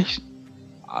 Oh my!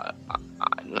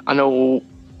 I know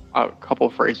a couple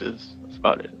of phrases. That's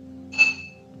about it.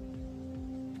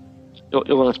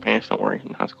 You'll learn Spanish. Don't worry.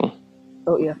 In high school.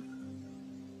 Oh yeah.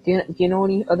 Do you know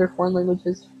any other foreign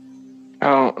languages?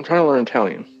 I'm trying to learn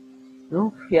Italian.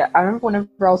 No. Yeah, I remember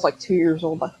whenever I was like 2 years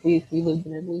old, like we lived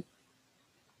in Italy.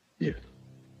 Yeah.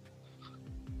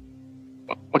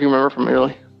 What do you remember from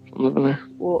Italy? From living there?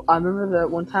 Well, I remember that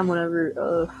one time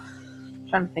whenever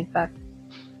trying to think back.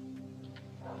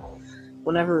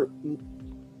 Whenever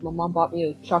my mom bought me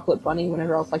a chocolate bunny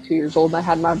whenever I was like 2 years old, and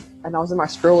I was in my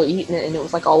stroller eating it, and it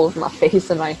was like all over my face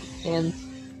and my hands.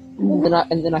 And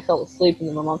then I fell asleep, and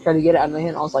then my mom tried to get it out of my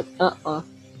hand. I was like,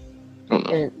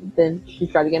 And then she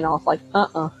tried again, and I was like,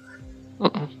 I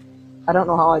don't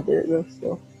know how I did it though.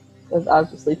 Still, because I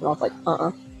was asleep, and I was like,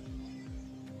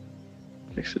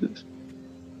 Texas.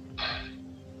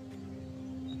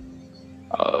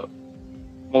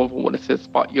 Multiple witnesses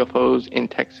spot UFOs in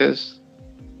Texas.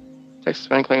 Texas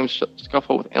man claims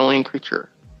scuffle with alien creature.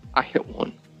 I hit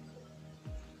one.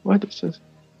 What is this?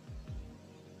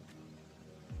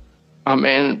 A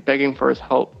man begging for his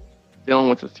help dealing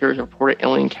with a series of reported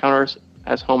alien encounters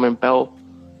at his home in Bell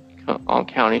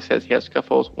County says he has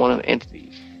scuffles with one of the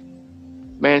entities.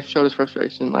 The man showed his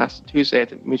frustration last Tuesday at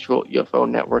the Mutual UFO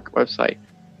Network website.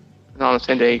 And on the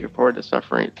same day, he reported the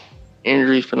suffering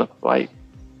injuries from the flight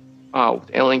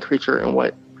with alien creature and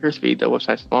what appears to be the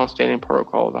website's long-standing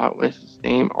protocol about witness's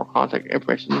name or contact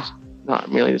information is not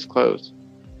immediately disclosed.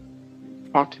 I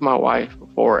talked to my wife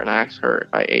before and I asked her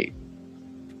if I ate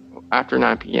after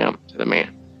 9 p.m. to the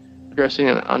man, addressing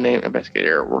an unnamed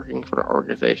investigator working for the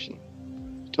organization.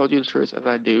 I told you the truth as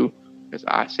I do because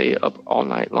I stay up all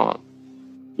night long.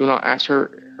 You will not ask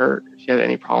her if she has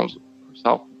any problems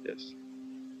herself with this.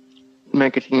 The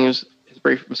man continues his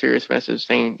brief mysterious message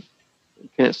saying he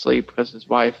couldn't sleep because his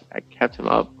wife had kept him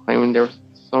up, claiming there was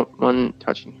someone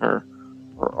touching her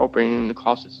or opening the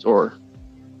closet door.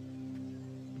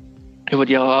 He would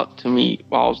yell out to me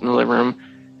while I was in the living room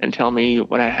and tell me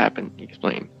what had happened, he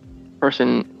explained. The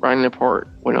person writing the report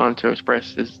went on to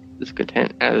express his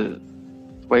discontent as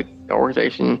the way the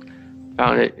organization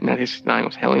founded in 1969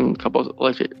 was handling the couple's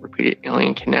alleged repeated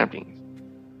alien kidnappings.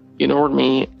 You ignored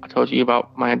me. I told you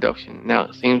about my abduction. Now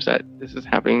it seems that this is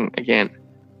happening again.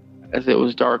 As it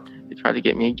was dark, they tried to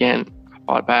get me again. I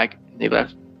fought back, and they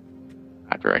left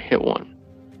after I hit one.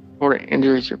 Reported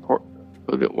injuries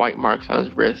included white marks on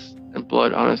his wrists and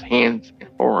blood on his hands and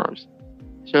forearms.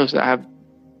 It shows that I have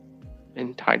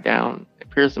been tied down. It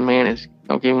appears the man is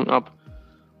now giving up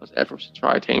his efforts to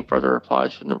try to obtain further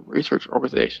replies from the research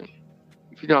organization.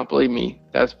 If you do not believe me,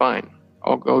 that's fine.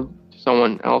 I'll go to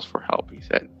someone else for help, he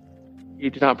said. He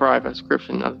did not provide a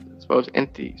description of the supposed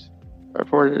entities.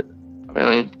 Reported of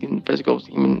alien physical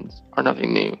demons are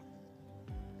nothing new.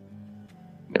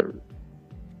 There are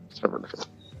several different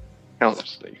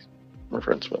accounts they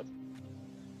reference with.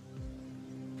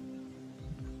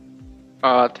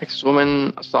 Texas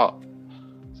woman says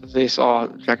they saw a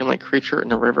dragon-like creature in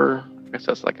the river. I guess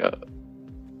that's like a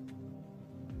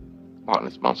Loch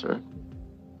Ness monster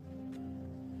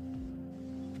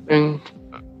thing.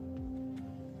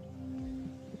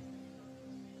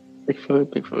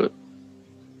 Bigfoot.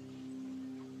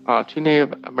 Two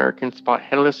Native Americans spot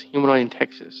headless humanoid in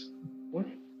Texas. What?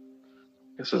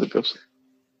 This is a ghost.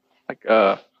 Like,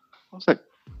 what's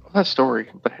that story?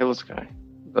 The headless guy.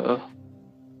 The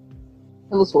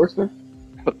Headless Horseman?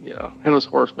 Yeah, headless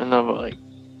horseman of like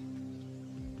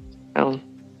town.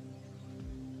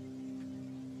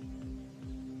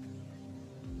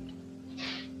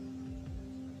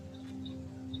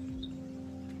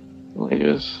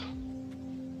 Just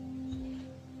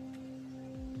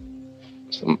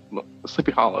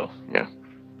Sleepy Hollow, yeah.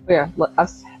 Yeah,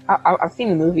 I've seen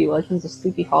the movie Legends of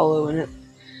Sleepy Hollow, and it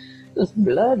was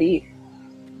bloody.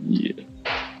 Yeah.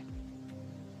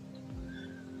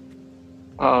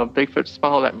 Bigfoot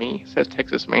smiled at me, says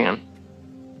Texas man.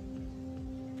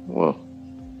 Whoa.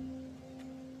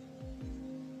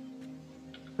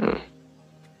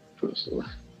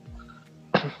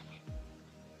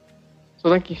 So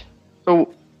thank you.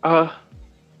 So,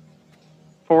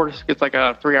 before this gets like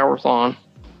 3 hours long.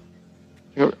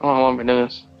 I don't know how long I've been doing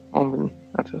this. How long been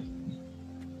at this?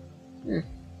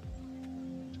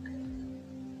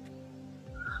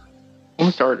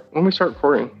 When we start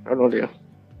recording, I have no idea.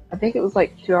 I think it was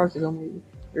like 2 hours ago, maybe.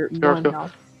 Or 2 hours ago? now.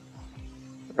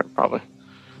 Probably.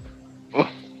 Well,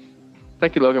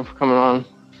 thank you, Logan, for coming on.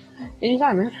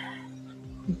 Anytime, man.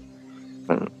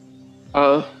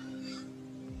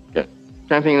 Yeah.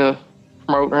 Anything to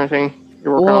promote or anything?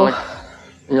 You're working on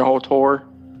in your whole tour,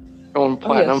 going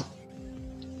platinum. Yes.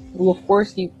 Well, of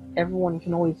course, everyone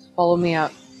can always follow me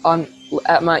at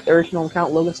my original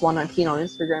account, LoganSwan19 on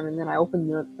Instagram, and then I opened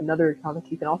another account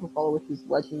that you can also follow, which is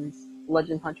Legend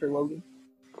Hunter Logan.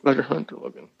 Legend Hunter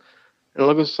Logan. And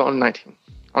Logan's on 19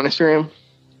 on Instagram.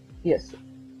 Yes.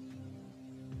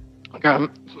 I gotta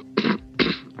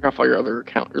follow your other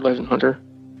account, your Legend Hunter.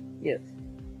 Yes.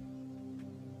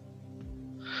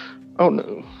 Oh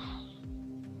no.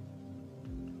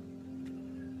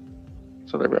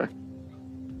 So there we are.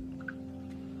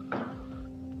 I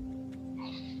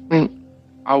mean,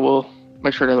 I will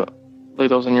make sure to leave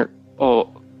those in your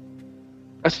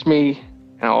message me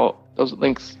and those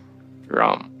links, your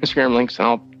Instagram links, and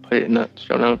I'll put it in the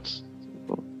show notes.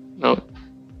 No.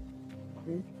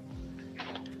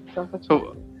 So,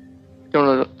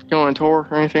 going on a tour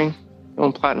or anything?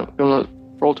 Going platinum? Going on a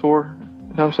world tour?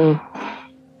 Anytime soon?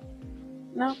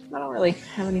 No, I don't really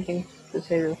have anything to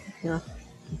say, really. No.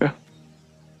 Okay.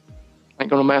 Ain't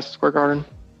going to Madison Square Garden?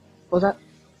 What was that?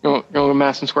 You're going to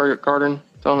Madison Square Garden?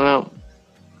 Selling it out?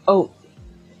 Oh.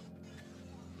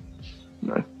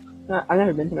 No. I've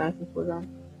never been to Madison Square Garden.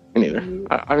 Me neither.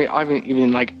 I mean, I haven't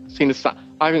even seen the sign.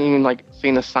 I haven't even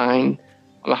seen the sign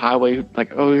on the highway.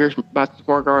 Like, oh, here's Madison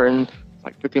Square Garden. It's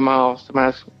like 50 miles to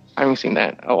Madison. I haven't seen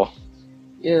that at all.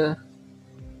 Yeah.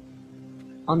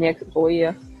 On the exit toy,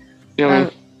 yeah. You know what I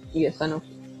mean? Yes, I know.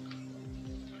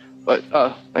 But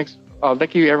thanks.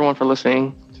 Thank you everyone for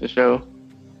listening to the show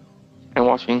and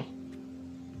watching.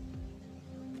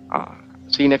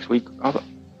 See you next week.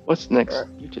 What's next?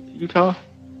 Right. Utah,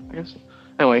 I guess.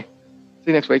 Anyway, see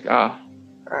you next week. All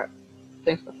right.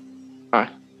 Thanks, bud. Bye.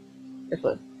 Yes,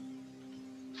 bud.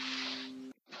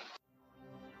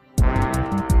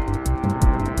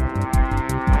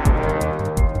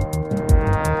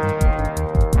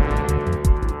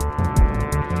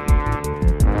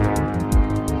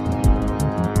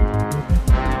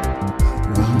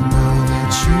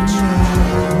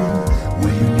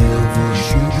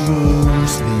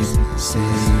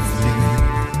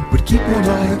 Keep one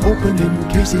eye open in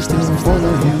case they still follow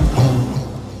you home.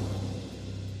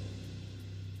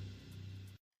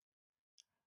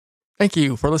 Thank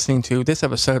you for listening to this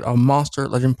episode of Monster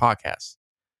Legend Podcast.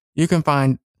 You can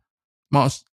find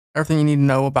everything you need to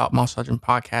know about Monster Legend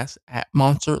Podcast at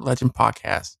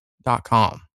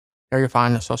monsterlegendpodcast.com. There you'll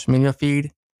find the social media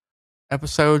feed,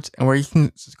 episodes, and where you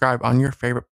can subscribe on your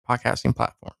favorite podcasting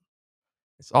platform.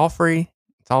 It's all free.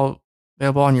 It's all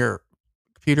available on your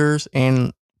computers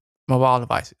and mobile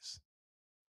devices.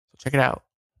 So check it out.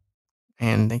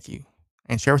 And thank you.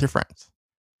 And share with your friends.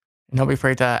 And don't be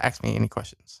afraid to ask me any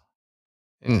questions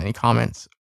and any comments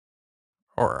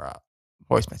or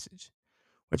voice message,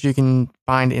 which you can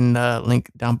find in the link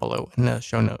down below in the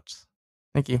show notes.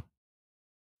 Thank you.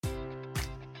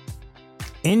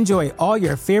 Enjoy all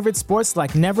your favorite sports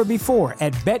like never before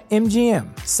at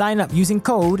BetMGM. Sign up using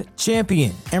code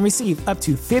CHAMPION and receive up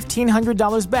to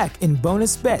 $1,500 back in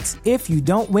bonus bets if you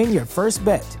don't win your first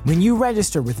bet. When you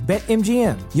register with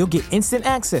BetMGM, you'll get instant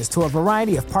access to a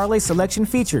variety of parlay selection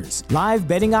features, live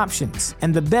betting options,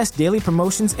 and the best daily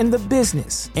promotions in the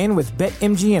business. And with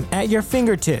BetMGM at your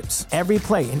fingertips, every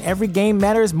play and every game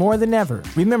matters more than ever.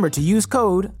 Remember to use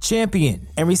code CHAMPION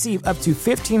and receive up to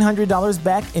 $1,500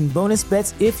 back in bonus bets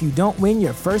if you don't win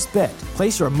your first bet.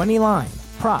 Place your money line,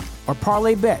 prop, or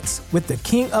parlay bets with the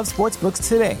king of sportsbooks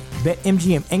today.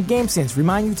 BetMGM and GameSense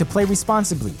remind you to play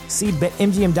responsibly. See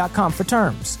BetMGM.com for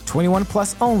terms. 21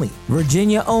 plus only.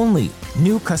 Virginia only.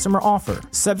 New customer offer.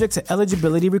 Subject to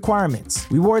eligibility requirements.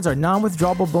 Rewards are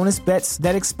non-withdrawable bonus bets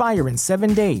that expire in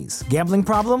 7 days. Gambling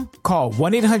problem? Call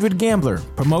 1-800-GAMBLER.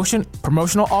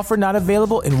 Promotional offer not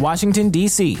available in Washington,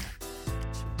 D.C.